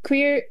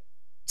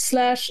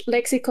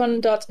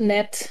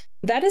 queer/lexicon.net.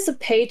 That is a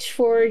page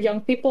for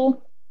young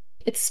people.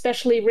 It's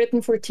especially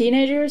written for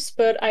teenagers,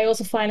 but I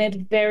also find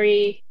it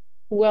very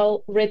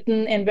well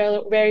written and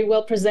very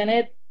well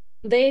presented.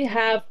 They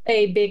have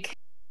a big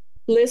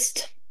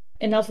list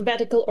in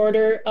alphabetical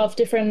order of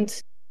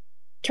different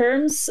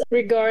terms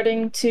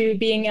regarding to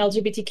being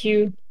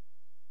LGBTQ,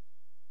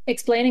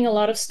 explaining a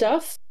lot of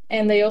stuff.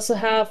 And they also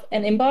have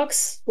an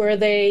inbox where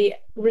they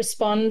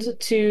respond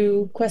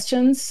to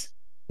questions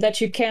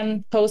that you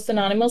can post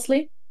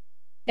anonymously.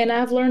 And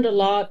I've learned a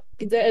lot.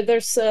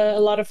 There's a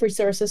lot of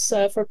resources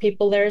for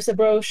people. There's a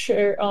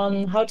brochure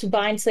on how to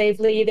bind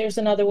safely. There's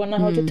another one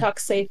on how to talk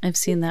safe. I've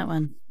seen that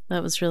one.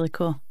 That was really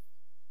cool.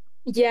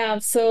 Yeah,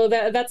 so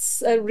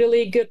that's a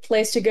really good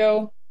place to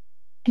go,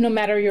 no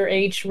matter your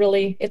age,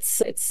 really.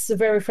 It's a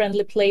very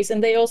friendly place.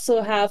 And they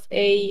also have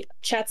a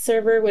chat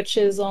server, which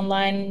is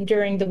online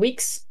during the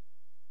weeks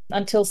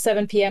until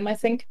 7 p.m., I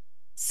think.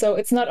 So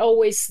it's not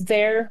always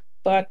there,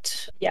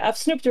 but yeah, I've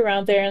snooped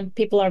around there and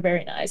people are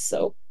very nice.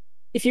 So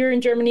if you're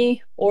in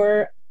Germany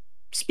or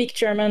speak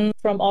German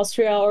from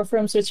Austria or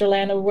from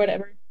Switzerland or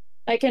whatever,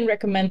 I can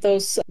recommend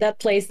that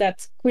place,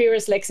 that Queer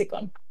as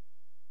Lexicon.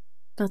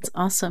 That's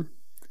awesome.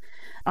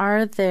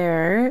 Are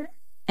there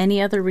any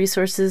other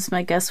resources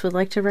my guests would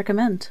like to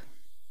recommend.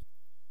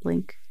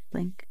 Link.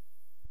 Let's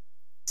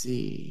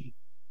see.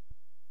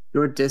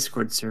 Your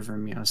Discord server,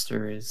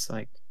 Meowster, is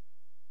like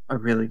a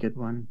really good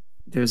one.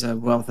 There's a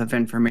wealth of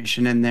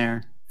information in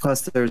there.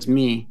 Plus, there's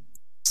me.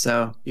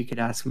 So you could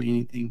ask me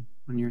anything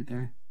when you're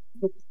there.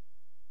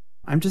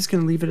 I'm just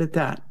going to leave it at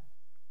that.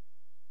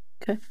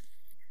 Okay.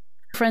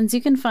 Friends,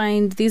 you can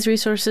find these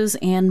resources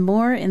and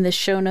more in the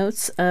show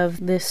notes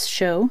of this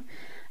show.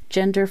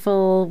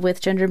 Genderful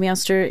with Gender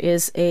Meowster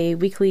is a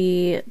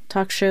weekly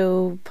talk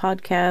show,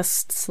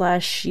 podcast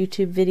 /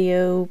 YouTube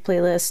video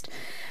playlist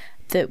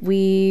that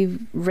we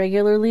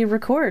regularly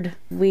record.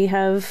 We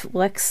have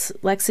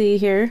Lexi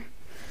here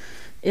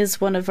is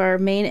one of our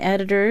main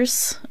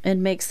editors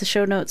and makes the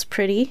show notes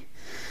pretty.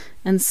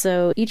 And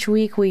so each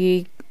week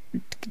we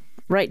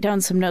write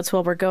down some notes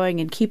while we're going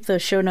and keep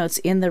those show notes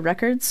in the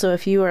records. So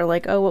if you are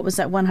like, oh, what was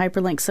that one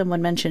hyperlink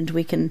someone mentioned,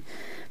 we can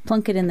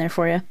plunk it in there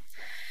for you.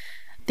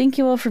 Thank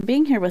you all for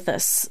being here with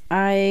us.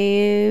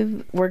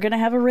 We're going to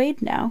have a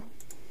raid now.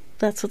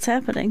 That's what's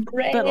happening.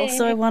 Raid. But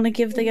also I want to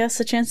give the guests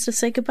a chance to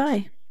say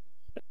goodbye.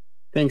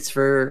 Thanks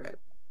for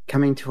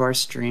coming to our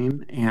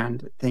stream.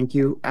 And thank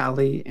you,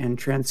 Allie and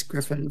Trans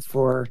Griffin,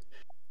 for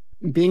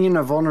being in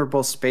a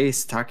vulnerable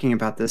space talking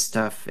about this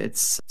stuff.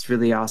 It's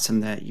really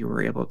awesome that you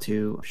were able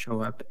to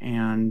show up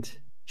and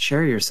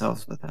share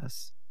yourselves with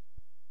us.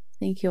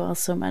 Thank you all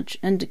so much.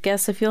 And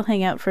guess if you'll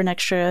hang out for an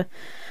extra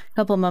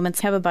couple moments,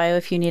 have a bio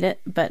if you need it,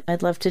 but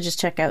I'd love to just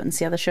check out and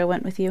see how the show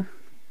went with you.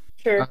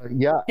 Sure.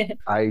 Yeah,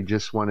 I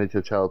just wanted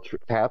to tell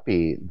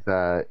Cappy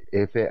that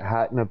if it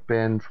hadn't have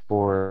been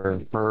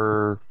for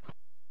her,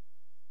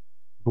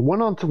 the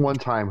one-on-one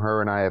time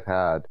her and I have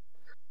had,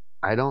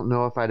 I don't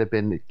know if I'd have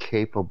been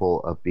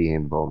capable of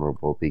being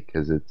vulnerable,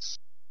 because it's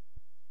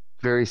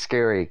very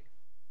scary.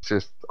 It's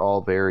just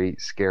all very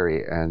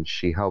scary. And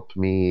she helped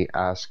me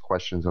ask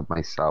questions of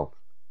myself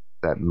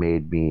that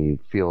made me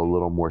feel a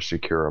little more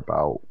secure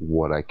about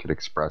what I could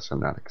express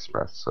and not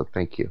express. So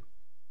thank you.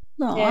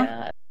 Aww.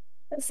 Yeah,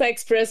 as I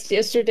expressed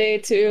yesterday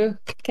to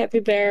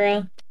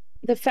Capybara,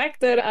 the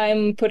fact that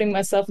I'm putting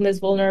myself in this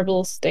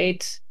vulnerable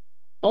state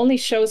only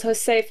shows how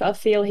safe I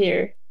feel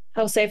here,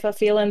 how safe I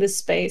feel in this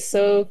space.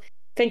 So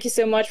thank you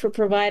so much for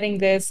providing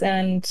this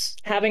and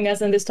having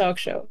us in this talk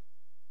show.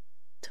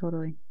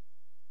 Totally.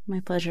 My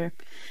pleasure.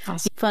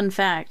 Awesome. Fun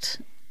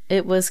fact,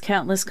 it was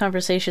countless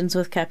conversations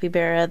with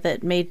Capybara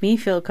that made me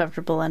feel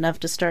comfortable enough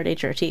to start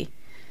HRT.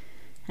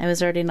 I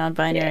was already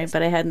non-binary,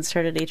 but I hadn't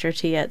started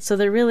HRT yet. So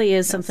there really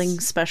is something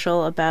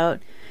special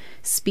about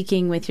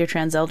speaking with your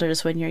trans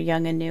elders when you're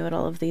young and new at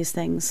all of these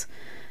things.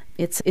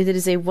 It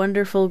is a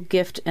wonderful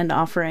gift and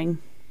offering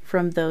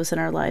from those in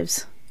our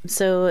lives.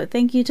 So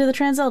thank you to the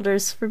trans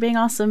elders for being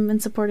awesome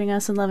and supporting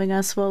us and loving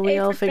us while we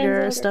all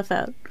figure our stuff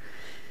out.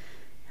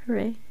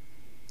 Hooray.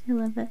 I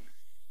love it.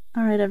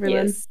 All right,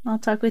 everyone. Yes. I'll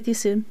talk with you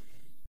soon.